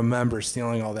not going to remember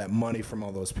stealing all that money from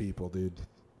all those people, dude.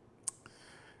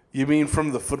 You mean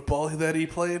from the football that he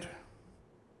played?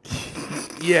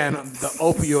 Yeah, and the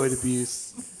opioid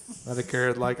abuse that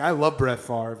occurred. Like, I love Brett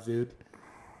Favre, dude.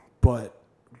 But,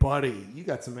 buddy, you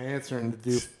got some answering to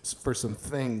do for some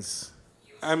things.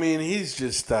 I mean, he's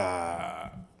just...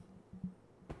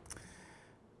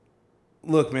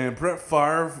 Look, man, Brett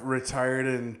Favre retired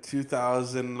in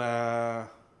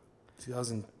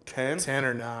 2010? 10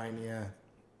 or 9, yeah.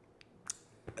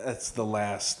 That's the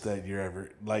last that you're ever...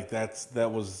 Like,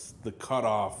 that was the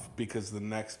cutoff because the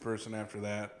next person after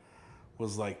that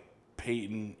was, like,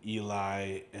 Peyton,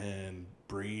 Eli, and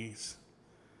Breeze.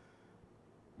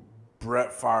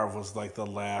 Brett Favre was, like, the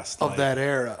last... Of that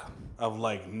era. Of,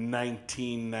 like,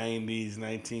 1990s,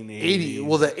 1980s. 80.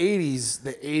 Well, the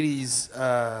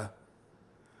 80s...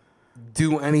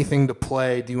 do anything to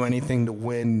play, do anything to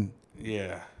win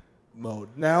mode.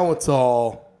 Now it's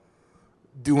all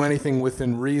do anything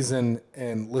within reason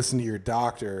and listen to your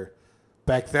doctor.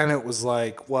 Back then it was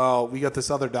like, well, we got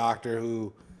this other doctor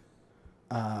who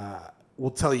will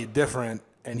tell you different,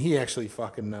 and he actually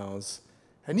fucking knows.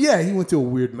 And yeah, he went to a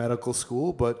weird medical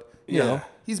school, but you know,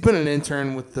 he's been an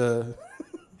intern with the...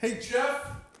 Hey,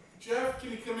 Jeff,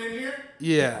 can you come in here?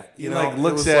 Yeah. He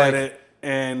looks at it.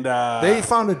 And they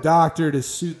found a doctor to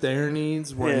suit their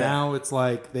needs, where now it's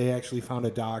like they actually found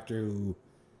a doctor who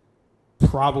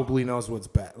probably knows what's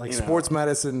best. Like, You know. sports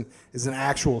medicine is an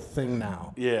actual thing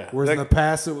now. Yeah. Whereas in the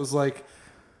past, it was like,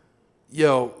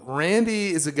 yo,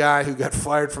 Randy is a guy who got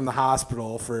fired from the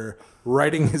hospital for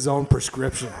writing his own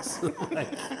prescriptions. Like,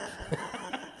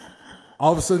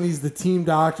 all of a sudden, he's the team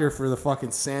doctor for the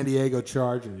fucking San Diego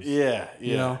Chargers. Yeah, yeah.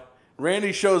 You know?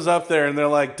 Randy shows up there, and they're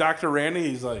like, Dr. Randy?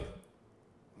 He's like,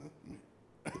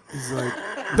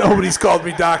 nobody's called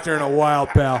me doctor in a while,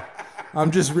 pal.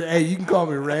 I'm just, hey, you can call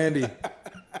me Randy.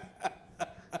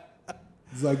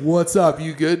 He's like, what's up?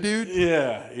 You good, dude?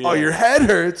 yeah. Oh, your head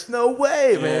hurts? No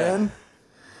way, man.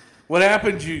 What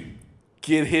happened? You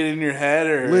get hit in your head?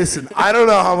 Or Listen, I don't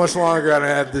know how much longer I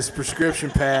have this prescription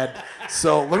pad,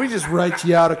 so let me just write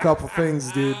you out a couple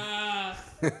things, dude.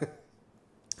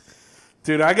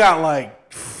 Dude, I got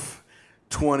like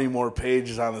 20 more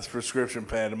pages on this prescription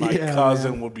pad, and my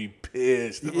cousin would be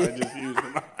pissed if I just used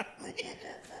them.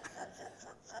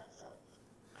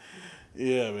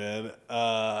 Yeah, man.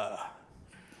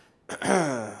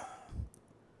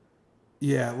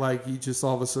 Yeah, like he just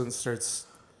all of a sudden starts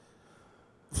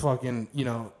fucking,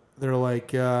 they're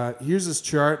like, here's this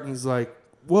chart, and he's like,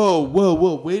 whoa,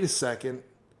 wait a second.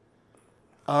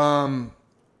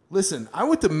 Listen, I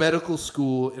went to medical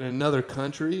school in another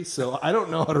country, so I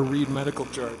don't know how to read medical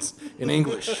charts in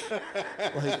English.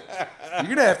 Like, you're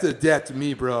going to have to adapt to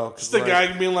me, bro. Just the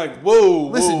guy being like, whoa,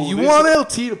 listen, you want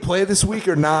LT to play this week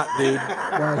or not, dude?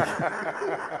 Like,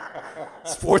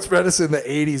 sports medicine in the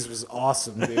 80s was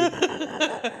awesome, dude.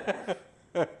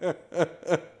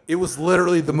 It was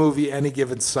literally the movie Any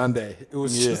Given Sunday. It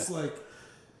was just like...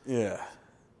 Yeah.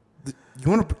 You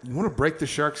want to break the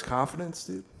Sharks' confidence,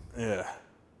 dude? Yeah.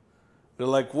 They're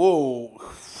like, whoa,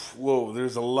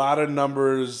 there's a lot of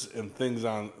numbers and things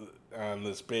on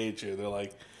this page here. They're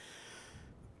like,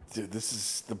 dude, this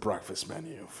is the breakfast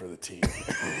menu for the team.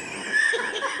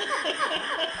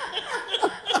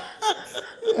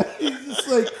 He's just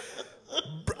like,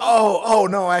 oh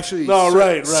no, actually, no, sir,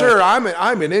 right, sir, I'm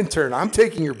an intern. I'm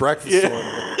taking your breakfast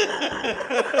order.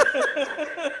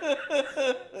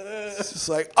 It's just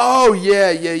like, oh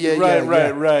yeah.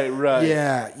 Right.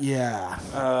 Yeah.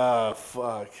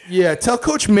 Fuck. Yeah, tell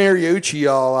Coach Mariucci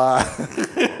I'll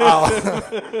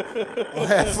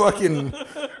have fucking.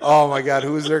 Oh my God,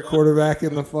 who was their quarterback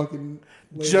in the fucking?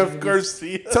 Jeff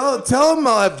Garcia. Tell him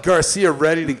I'll have Garcia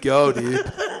ready to go,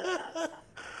 dude.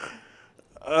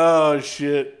 Oh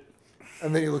shit.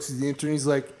 And then he looks at the intern. He's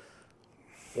like,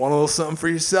 "Want a little something for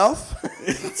yourself?"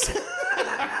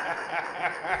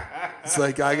 It's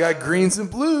like, I got greens and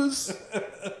blues.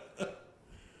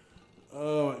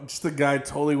 Oh, just a guy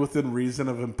totally within reason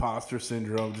of imposter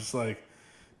syndrome. Just like,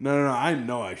 no, I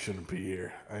know I shouldn't be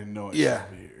here. I know I shouldn't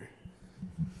be here.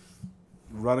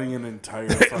 Running an entire...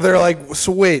 They're like,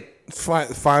 so wait.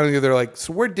 Finally, they're like,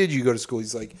 so where did you go to school?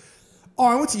 He's like, oh,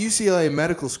 I went to UCLA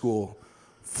medical school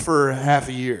for half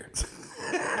a year.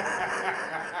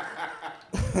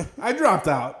 I dropped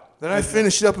out. Then I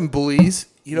finished up in Belize.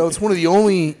 It's one of the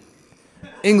only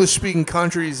English-speaking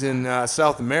countries in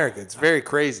South America. It's very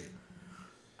crazy.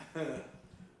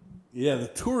 Yeah, the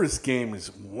tourist game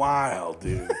is wild,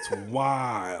 dude. It's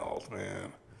wild,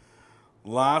 man.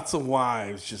 Lots of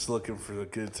wives just looking for a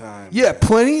good time. Yeah,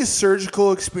 plenty of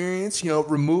surgical experience,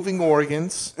 removing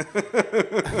organs.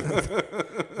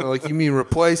 Like, you mean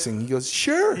replacing? He goes,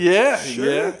 sure. Yeah.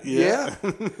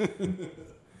 And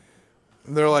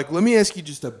they're like, let me ask you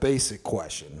just a basic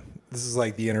question. This is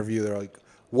like the interview. They're like,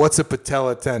 what's a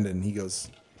patella tendon? He goes,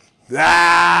 you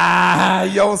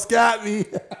almost got me.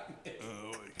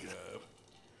 Oh, my God.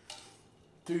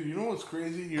 Dude, you know what's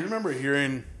crazy? You remember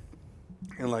hearing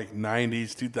in like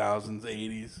 90s, 2000s,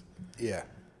 80s? Yeah.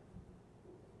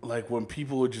 Like when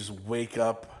people would just wake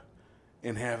up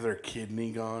and have their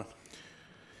kidney gone?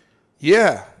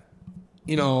 Yeah.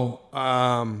 I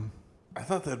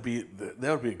thought that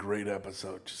would be a great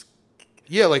episode. Just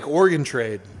like organ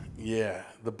trade. yeah,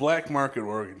 the black market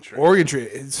organ trade. Organ trade.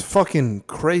 It's fucking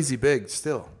crazy big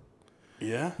still.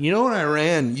 Yeah? In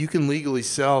Iran, you can legally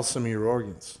sell some of your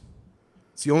organs.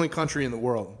 It's the only country in the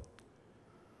world.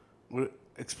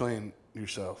 Explain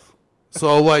yourself.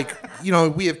 So, like,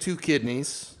 we have 2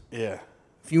 kidneys. Yeah.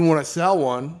 If you want to sell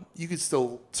one, you could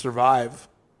still survive.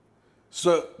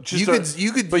 So just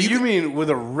you could. But you mean with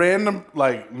a random,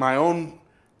 like my own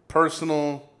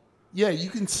personal? Yeah, you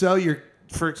can sell your.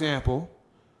 For example,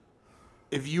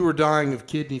 if you were dying of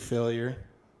kidney failure,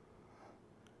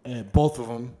 and both of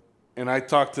them, And I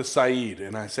talk to Saeed,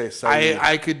 and I say, Saeed,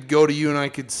 I could go to you and I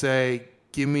could say,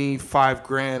 give me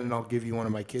 $5,000 and I'll give you one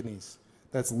of my kidneys.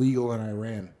 That's legal in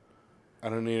Iran. I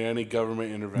don't need any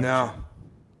government intervention. No.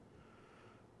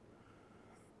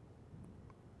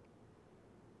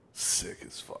 sick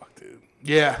as fuck, dude.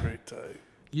 Yeah. Very tight.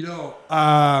 You know,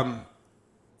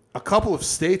 a couple of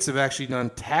states have actually done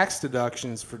tax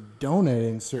deductions for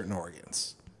donating certain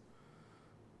organs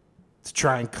to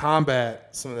try and combat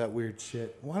some of that weird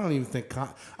shit. Well, I don't even think I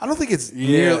don't think it's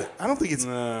nearly. I don't think it's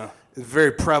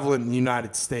very prevalent in the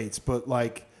United States, but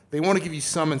like they want to give you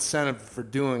some incentive for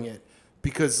doing it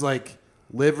because like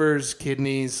livers,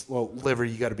 kidneys. Well, liver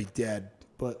you got to be dead,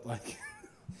 but like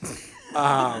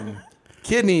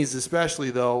kidneys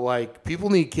especially though. Like people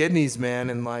need kidneys, man,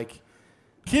 and like.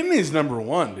 Kidney's number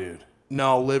one, dude.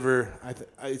 No, liver.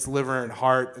 It's liver and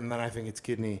heart, and then I think it's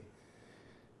kidney.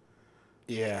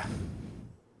 Yeah.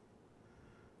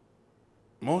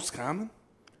 Most common?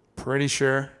 Pretty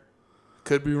sure.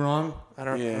 Could be wrong. I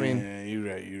don't. Yeah, I mean, yeah,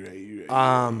 you're right. You're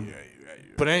right.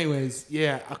 But anyways,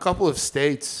 yeah, a couple of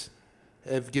states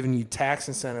have given you tax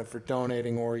incentive for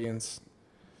donating organs.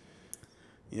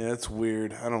 Yeah, that's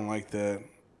weird. I don't like that.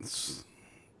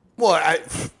 Well,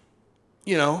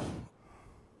 you know.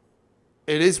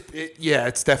 It is,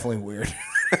 it's definitely weird.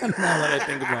 Now that I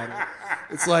think about it.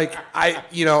 It's like,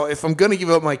 if I'm going to give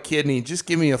up my kidney, just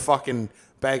give me a fucking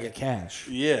bag of cash.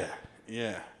 Yeah.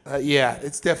 Yeah,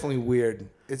 it's definitely weird.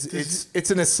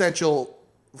 It's an essential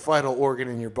vital organ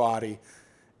in your body.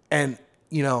 And,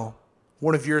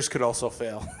 one of yours could also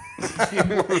fail.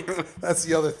 That's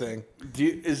the other thing.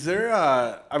 Is there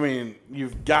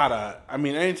you've got to,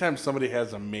 anytime somebody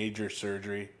has a major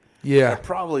surgery, yeah, it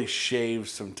probably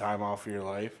shaves some time off of your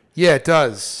life. Yeah, it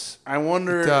does. I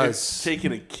wonder if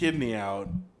taking a kidney out,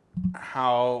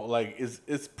 how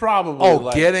it's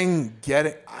probably getting.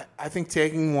 I think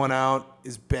taking one out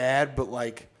is bad, but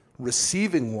like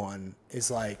receiving one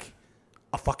is like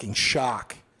a fucking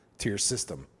shock to your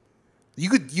system.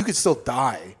 You could still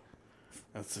die.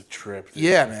 That's a trip. Dude.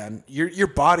 Yeah, man. Your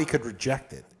body could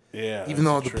reject it. Yeah. Even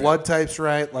though the blood type's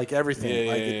right, like everything,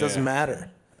 it doesn't matter.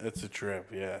 It's a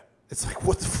trip. Yeah. It's like,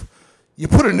 what the you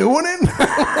put a new one in? Who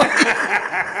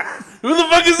the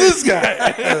fuck is this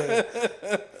guy?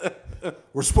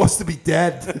 We're supposed to be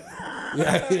dead.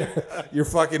 Yeah.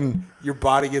 Your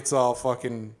body gets all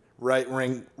fucking right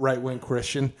wing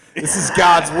Christian. This is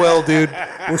God's will, dude.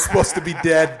 We're supposed to be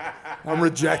dead. I'm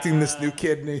rejecting this new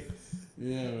kidney.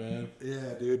 Yeah, man.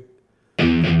 Yeah, dude.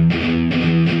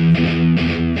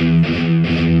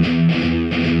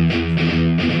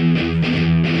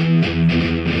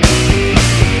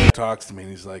 Talks to me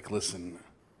and he's like, listen,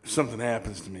 if something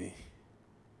happens to me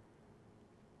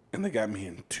and they got me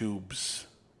in tubes,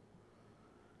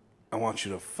 I want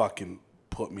you to fucking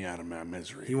put me out of my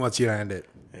misery. He wants you to end it.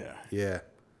 Yeah.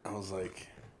 I was like,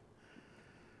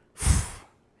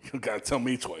 you gotta tell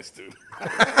me twice, dude.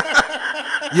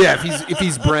 Yeah, if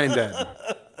he's brain dead.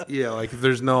 Yeah, like if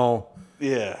there's no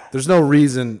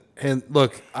reason. And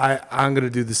look, I'm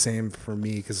gonna do the same for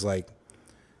me because like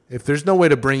if there's no way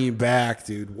to bring you back,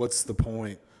 dude, what's the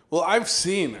point? Well, I've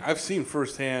seen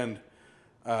firsthand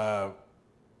value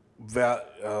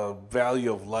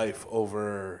of life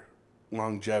over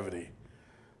longevity.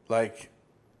 Like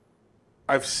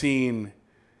I've seen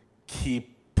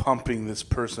keep pumping this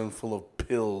person full of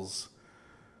pills.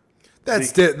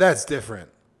 That's different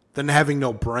than having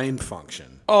no brain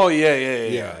function. Oh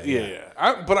yeah.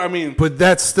 But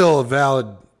that's still a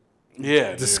valid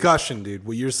discussion, dude.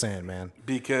 What you're saying, man.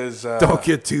 Because don't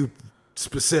get too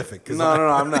specific. No,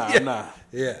 I'm not. I'm not.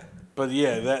 Yeah. But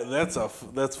yeah,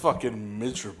 that's fucking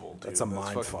miserable, dude. That's a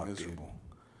mind fuck, miserable. Dude.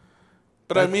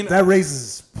 But that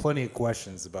raises plenty of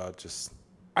questions about just.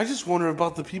 I just wonder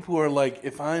about the people who are like,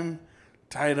 if I'm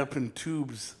tied up in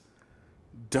tubes,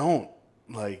 don't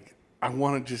like. I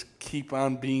want to just keep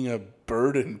on being a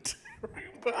burden to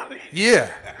everybody.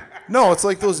 Yeah. No, it's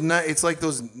like those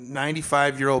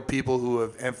 95-year-old people who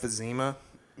have emphysema.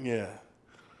 Yeah.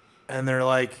 And they're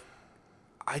like,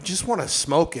 I just want to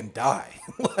smoke and die.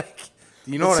 Like,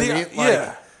 you know what I mean? Like,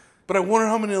 yeah. But I wonder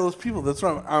how many of those people, that's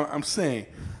what I'm saying.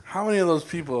 How many of those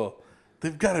people,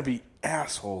 they've got to be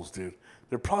assholes, dude.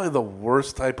 They're probably the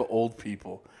worst type of old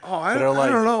people. Oh, I don't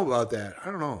know about that.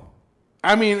 I don't know.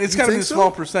 I mean, it's got to be a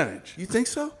small percentage. You think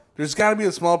so? There's got to be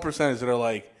a small percentage that are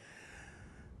like,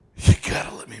 you got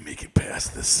to let me make it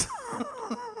past this.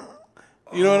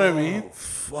 You know what I mean?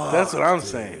 Fuck, that's what I'm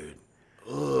saying.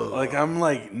 Ugh. Like, I'm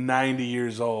like 90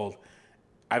 years old.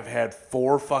 I've had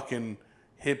 4 fucking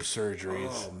hip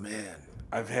surgeries. Oh, man.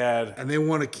 And they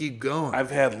want to keep going.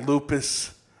 I've had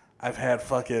lupus. I've had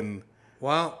fucking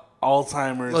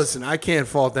Alzheimer's. Listen, I can't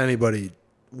fault anybody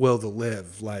will to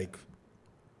live. Like,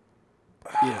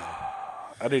 I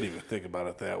didn't even think about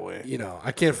it that way.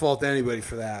 I can't fault anybody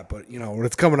for that, but when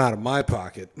it's coming out of my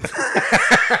pocket.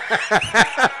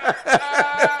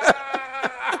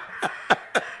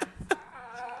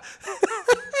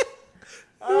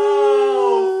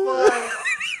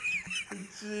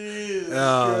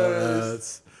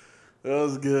 That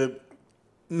was good.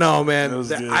 No, man. That was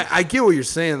good. I get what you're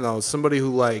saying, though. Somebody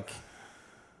who, like,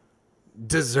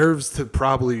 deserves to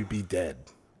probably be dead.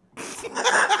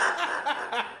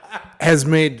 Has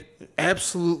made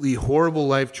absolutely horrible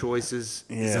life choices.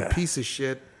 Is a piece of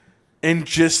shit. And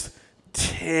just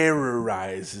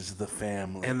terrorizes the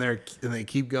family. And they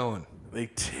keep going. They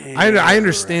I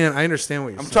understand what you're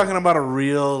saying. I'm talking about a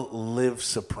real Liv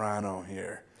Soprano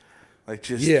here. Like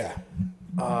just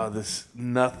this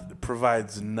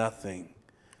provides nothing.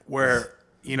 Where,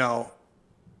 you know,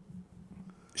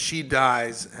 she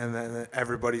dies and then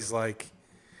everybody's like,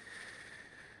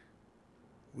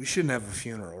 we shouldn't have a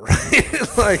funeral,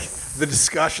 right? Like the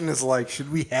discussion is like,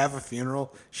 should we have a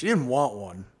funeral? She didn't want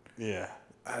one. Yeah.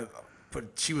 But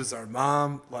she was our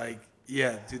mom. Like,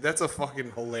 yeah, dude, that's a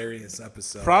fucking hilarious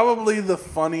episode. Probably the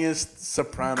funniest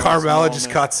Sopranos Carmela moment. just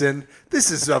cuts in.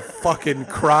 This is a fucking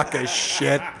crock of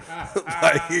shit.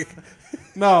 Like,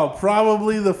 no,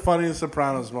 probably the funniest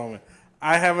Sopranos moment.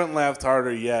 I haven't laughed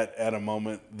harder yet at a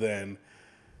moment than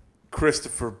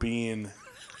Christopher being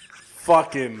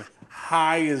fucking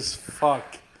high as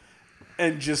fuck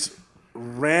and just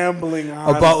rambling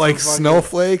on about like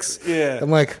snowflakes. Yeah.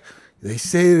 I'm like, they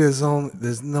say there's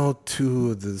no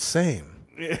two of the same.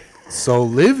 Yeah. So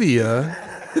Livia,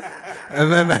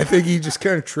 and then I think he just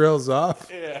kind of trails off.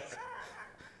 Yeah.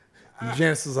 And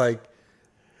Janice is like,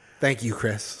 thank you,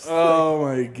 Chris. Oh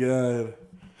my God.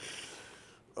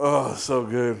 Oh, so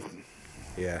good.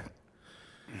 Yeah.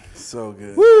 So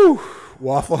good. Woo!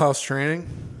 Waffle House training?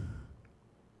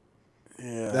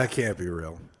 Yeah. That can't be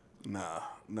real. Nah,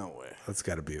 no way. That's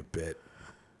got to be a bit.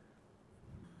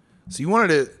 So you wanted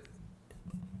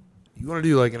to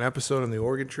do like an episode on the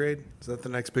organ trade? Is that the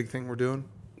next big thing we're doing?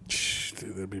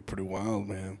 Dude, that'd be pretty wild,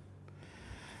 man.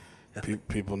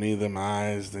 People need them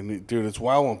eyes. Dude, it's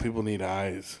wild when people need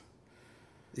eyes.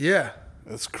 Yeah.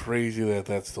 It's crazy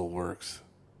that still works.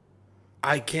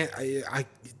 It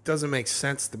doesn't make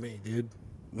sense to me, dude.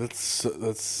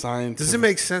 That's science. Does it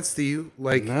make sense to you?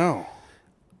 Like, no.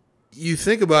 You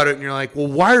think about it and you're like, well,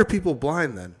 why are people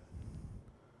blind then?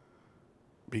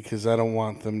 Because I don't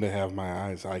want them to have my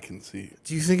eyes. I can see.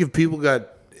 Do you think if people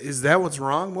is that what's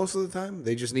wrong most of the time?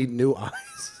 They just need new eyes?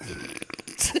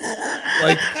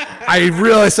 Like, I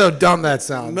realize how dumb that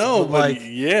sounds. No, but like,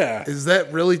 yeah. Is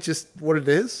that really just what it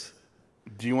is?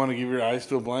 Do you want to give your eyes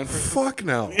to a blind person? Fuck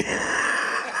no.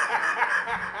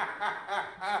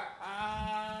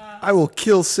 I will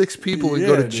kill 6 people and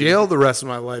go to jail the rest of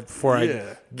my life before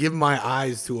I give my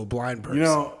eyes to a blind person. You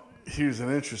know, here's an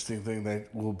interesting thing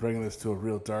that will bring this to a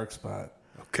real dark spot.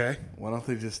 Okay. Why don't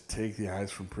they just take the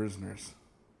eyes from prisoners?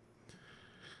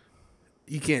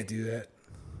 You can't do that.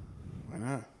 Why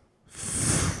not?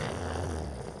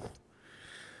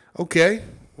 Okay.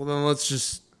 Well, then let's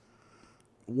just...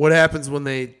 What happens when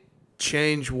they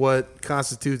change what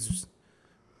constitutes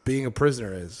being a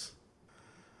prisoner is?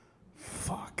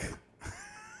 Fuck.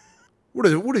 What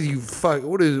are you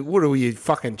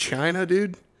fucking China,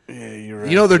 dude? Yeah, you're right.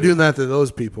 You know they're doing that to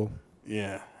those people.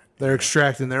 Yeah. They're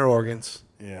extracting their organs.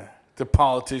 Yeah. The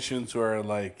politicians who are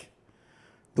like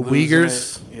the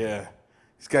Uyghurs. Yeah.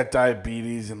 He's got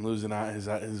diabetes and losing out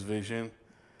his vision.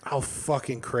 How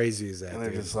fucking crazy is that? And they're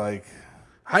dude? just like,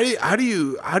 how do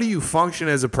you function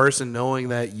as a person knowing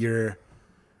that you're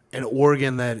an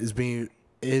organ that is being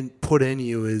put in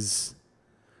you is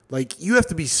like you have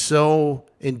to be so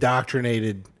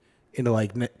indoctrinated into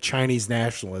like Chinese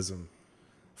nationalism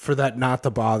for that not to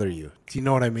bother you. Do you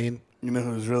know what I mean? You know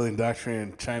who's really indoctrinated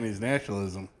in Chinese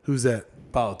nationalism? Who's that?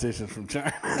 Politicians from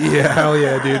China. Yeah, hell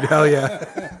yeah, dude. Hell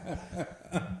yeah.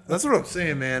 That's what I'm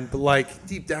saying, man. But like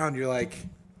deep down you're like,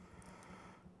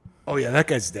 oh yeah, that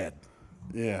guy's dead.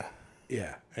 Yeah.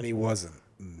 Yeah. And he wasn't.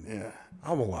 Yeah.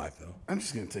 I'm alive though. I'm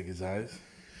just gonna take his eyes.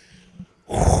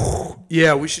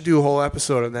 Yeah, we should do a whole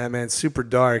episode on that, man. Super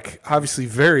dark. Obviously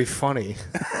very funny.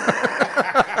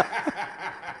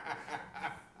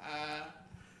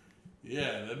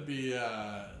 Yeah, that'd be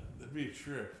a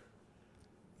trip.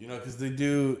 You know, because they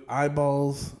do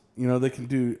eyeballs. You know, they can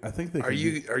do. I think they. Can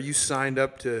Are you signed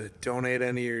up to donate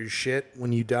any of your shit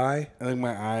when you die? I think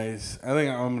my eyes. I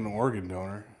think I'm an organ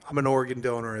donor. I'm an organ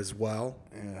donor as well.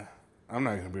 Yeah, I'm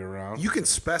not gonna be around. You can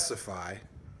specify,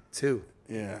 too.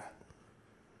 Yeah,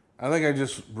 I think I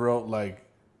just wrote like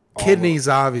kidneys,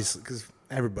 obviously, because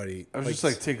everybody. I was just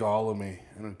like, take all of me.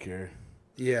 I don't care.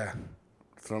 Yeah.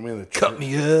 Throw me in the cut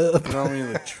me up. Throw me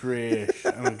in the trash.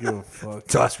 I don't give a fuck.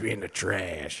 Toss me in the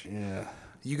trash. Yeah.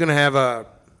 You gonna have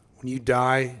when you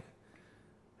die?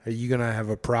 Are you gonna have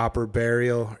a proper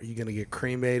burial? Are you gonna get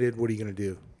cremated? What are you gonna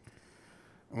do?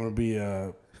 I'm gonna be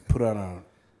put on a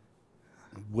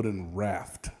wooden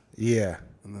raft. Yeah.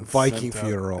 And then Viking sent out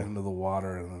funeral. into the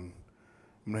water, and then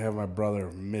I'm gonna have my brother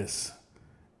miss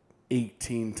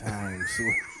 18 times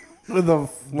with a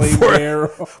flame arrow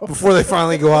Before they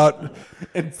finally go out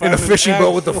and in a fishing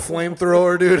boat with a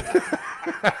flamethrower, dude.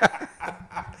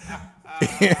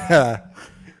 Yeah.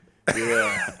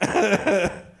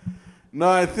 Yeah. No,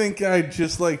 I think I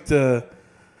just like to.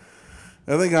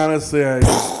 I think honestly, I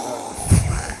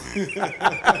think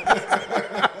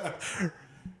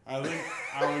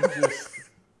I would just.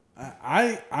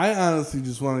 I honestly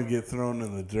just want to get thrown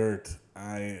in the dirt.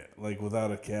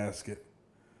 Without a casket.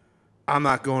 I'm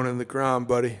not going in the ground,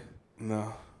 buddy.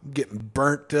 No. I'm getting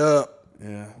burnt up.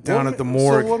 Yeah. Down at the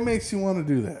morgue. So what makes you want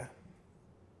to do that?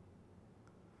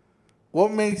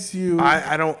 What makes you?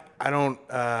 I don't.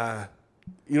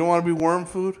 You don't want to be worm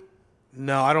food?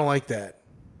 No, I don't like that.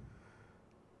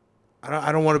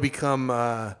 I don't want to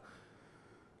become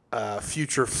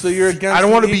future. So you're against. I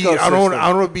don't want to be. ecosystem. I don't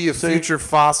want to be a future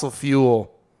fossil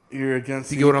fuel. You're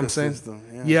against. You the get what I'm saying?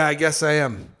 ecosystem. Yeah, I guess I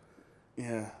am.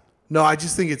 Yeah. No, I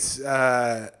just think it's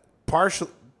partial.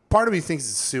 Part of me thinks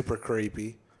it's super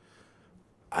creepy.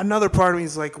 Another part of me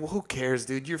is like, well, who cares,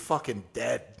 dude? You're fucking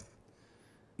dead.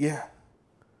 Yeah.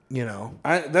 You know.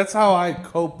 That's how I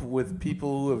cope with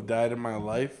people who have died in my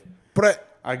life. But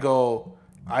I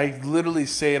literally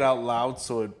say it out loud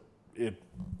so it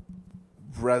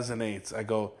resonates. I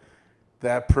go,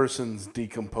 that person's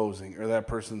decomposing or that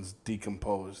person's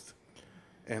decomposed,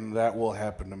 and that will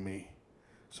happen to me.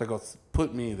 So I go,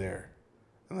 put me there,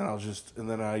 and then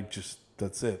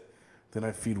that's it. Then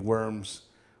I feed worms.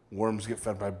 Worms get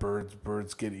fed by birds.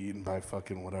 Birds get eaten by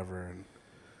fucking whatever. And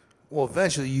well,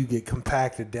 eventually you get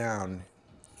compacted down,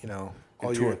 you know,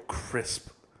 into a crisp.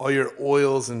 All your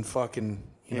oils and fucking,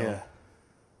 you know,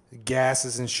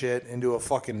 gases and shit into a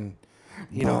fucking,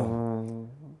 you know,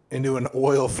 into an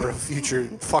oil for a future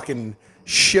fucking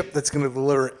ship that's going to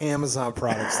deliver Amazon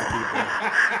products to people.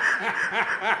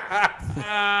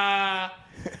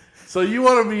 So you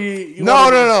want to be? No.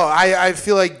 I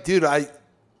feel like, dude, I'm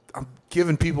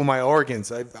giving people my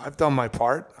organs. I've done my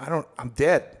part. I'm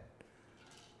dead.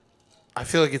 I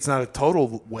feel like it's not a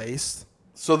total waste.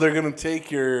 So they're gonna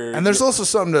take your. And there's also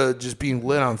something to just being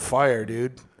lit on fire,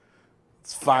 dude.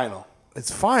 It's final.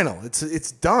 It's final.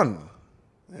 It's done.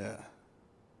 Yeah.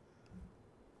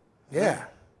 Yeah.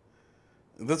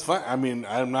 That's fine. I mean,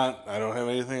 I don't have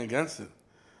anything against it.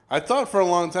 I thought for a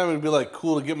long time it'd be like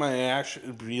cool to get my ash,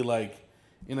 it'd be like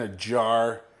in a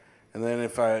jar, and then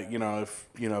if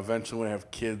eventually when I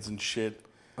have kids and shit,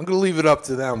 I'm gonna leave it up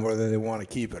to them whether they want to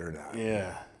keep it or not.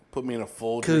 Yeah, put me in a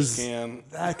Folgers can.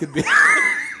 That could be.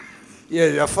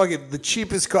 Yeah, the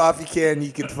cheapest coffee can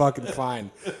you can fucking find.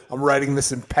 I'm writing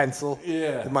this in pencil.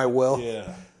 Yeah. In my will.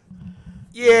 Yeah.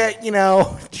 Yeah, you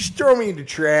know, just throw me in the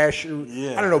trash. Or,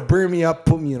 Yeah. I don't know, burn me up,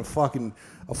 put me in a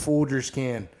Folgers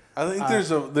can. I think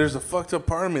there's a fucked up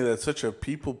part of me that's such a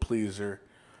people pleaser,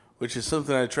 which is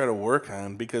something I try to work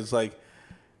on because like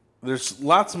there's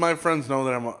lots of my friends know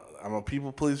that I'm a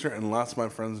people pleaser, and lots of my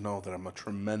friends know that I'm a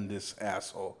tremendous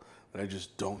asshole that I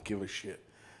just don't give a shit.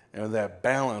 And that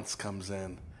balance comes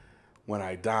in when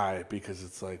I die because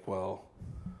it's like, well,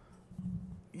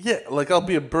 yeah, like I'll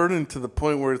be a burden to the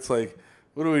point where it's like,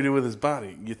 what do we do with his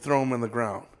body? You throw him in the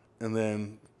ground, and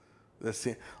then that's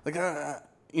the like,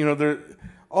 there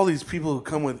all these people who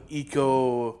come with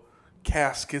eco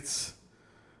caskets.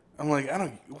 I'm like,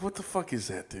 what the fuck is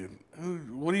that, dude?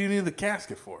 What do you need the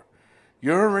casket for?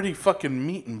 You're already fucking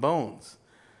meat and bones.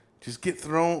 Just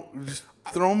throw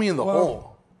me in the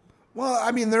hole. Well,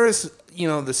 I mean, there is,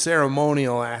 the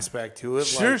ceremonial aspect to it.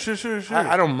 Sure.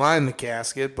 I don't mind the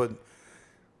casket, but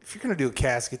if you're going to do a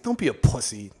casket, don't be a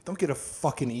pussy. Don't get a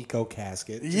fucking eco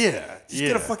casket. Just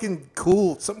get a fucking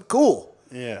something cool.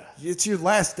 Yeah. It's your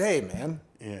last day, man.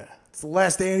 Yeah. It's the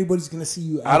last day anybody's going to see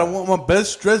you out. I don't want my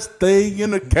best dressed thing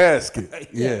in a casket.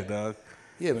 Yeah, dog.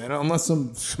 Yeah, man, unless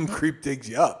some creep digs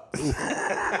you up.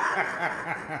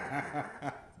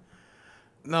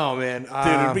 No, man. Dude,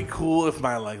 it'd be cool if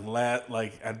my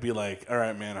I'd be like, all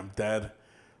right, man, I'm dead.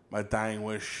 My dying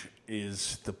wish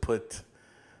is to put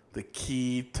the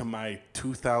key to my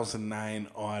 2009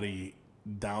 Audi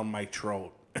down my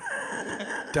throat.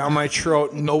 Down my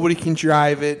throat. Nobody can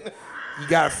drive it. You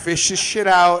gotta fish this shit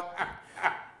out.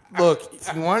 Look,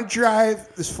 if you want to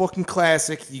drive this fucking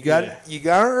classic, you gotta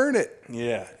earn it.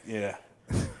 Yeah.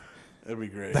 That'd be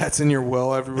great. That's in your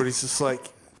will. Everybody's just like,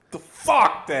 the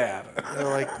fuck, Dad. They're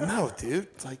like, no, dude.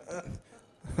 It's like,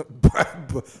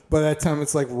 by that time,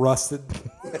 it's like rusted.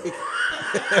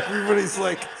 Everybody's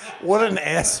like, what an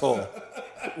asshole.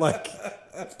 Like,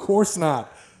 of course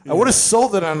not. I would have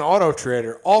sold it on Auto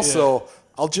Trader. Also,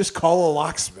 I'll just call a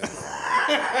locksmith.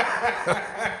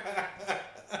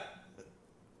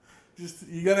 Just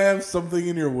you gotta have something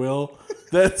in your will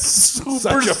that's super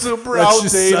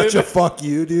outdated. Just such a fuck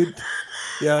you, dude.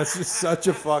 Yeah, it's just such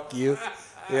a fuck you.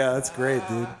 Yeah, that's great,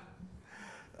 dude.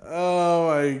 Oh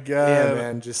my god. Yeah,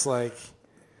 man, just like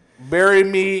bury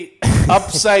me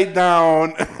upside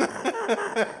down.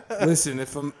 listen,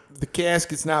 if the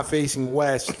casket's not facing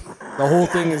west, the whole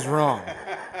thing is wrong.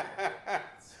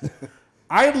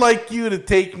 I'd like you to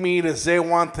take me to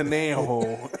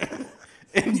Zihuatanejo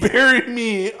and bury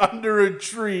me under a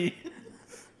tree.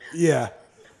 Yeah.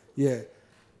 Yeah.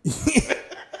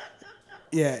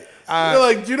 Yeah. You're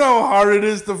like, do you know how hard it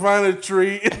is to find a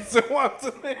tree in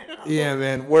Zihuatanejo? Yeah,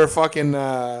 man. We're fucking...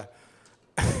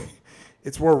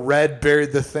 it's where Red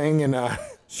buried the thing in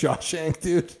Shawshank,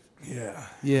 dude. Yeah.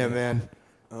 Yeah, man.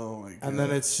 Oh, my God. And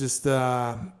then it's just...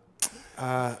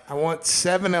 I want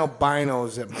 7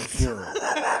 albinos at my funeral.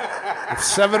 If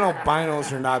 7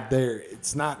 albinos are not there,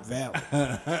 it's not valid.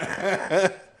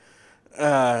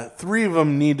 3 of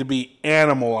them need to be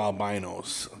animal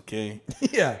albinos, okay?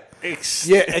 Yeah.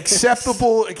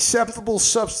 Acceptable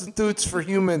substitutes for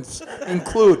humans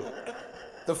include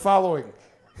the following.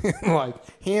 Like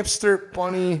hamster,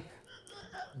 bunny,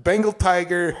 Bengal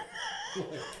tiger.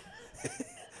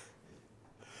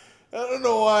 I don't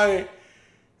know why.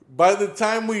 By the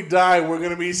time we die, we're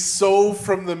going to be so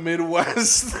from the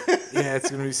Midwest. Yeah, it's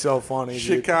going to be so funny.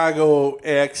 Chicago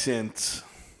accents.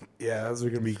 Yeah, those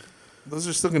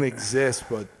are still going to exist,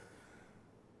 but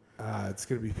it's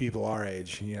going to be people our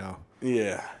age, you know.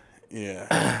 Yeah.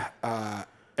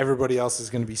 Everybody else is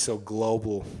going to be so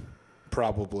global,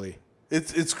 probably.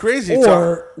 It's crazy.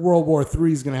 Or World War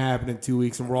III is going to happen in 2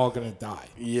 weeks, and we're all going to die.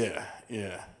 Yeah.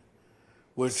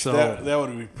 Which that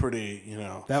would be pretty, you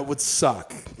know. That would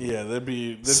suck. Yeah, that'd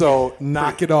be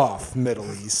knock it off,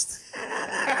 Middle East.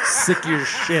 Sick of your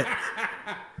shit.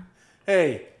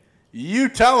 Hey, you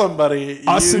tell him, buddy.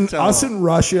 Us in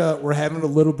Russia, we're having a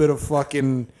little bit of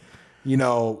fucking, you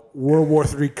know, World War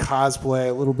III cosplay,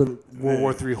 a little bit of World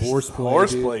War III horseplay.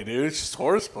 Horseplay, dude. It's just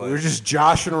horseplay. We were just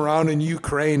joshing around in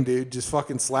Ukraine, dude, just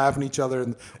fucking slapping each other.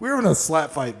 And we were in a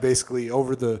slap fight, basically,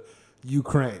 over the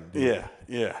Ukraine, dude.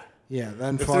 Yeah. Yeah,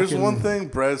 then if there's one thing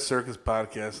Brad's Circus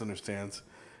Podcast understands,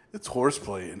 it's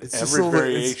horseplay in it's every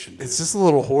variation. It's just a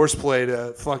little horseplay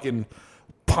to fucking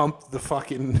pump the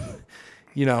fucking,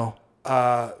 you know,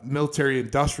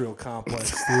 military-industrial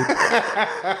complex, dude.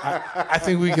 I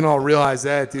think we can all realize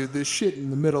that, dude. This shit in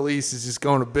the Middle East is just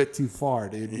going a bit too far,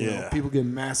 dude. You know, people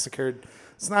getting massacred.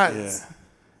 It's not. Yeah.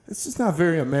 It's just not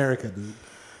very America, dude.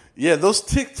 Yeah, those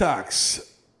TikToks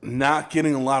not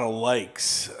getting a lot of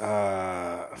likes.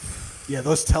 Yeah,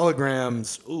 those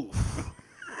telegrams. Ooh,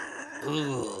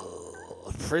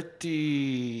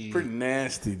 pretty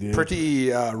nasty, dude.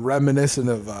 Pretty reminiscent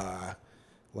of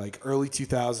like early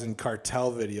 2000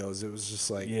 cartel videos. It was just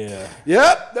like, yeah,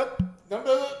 yep,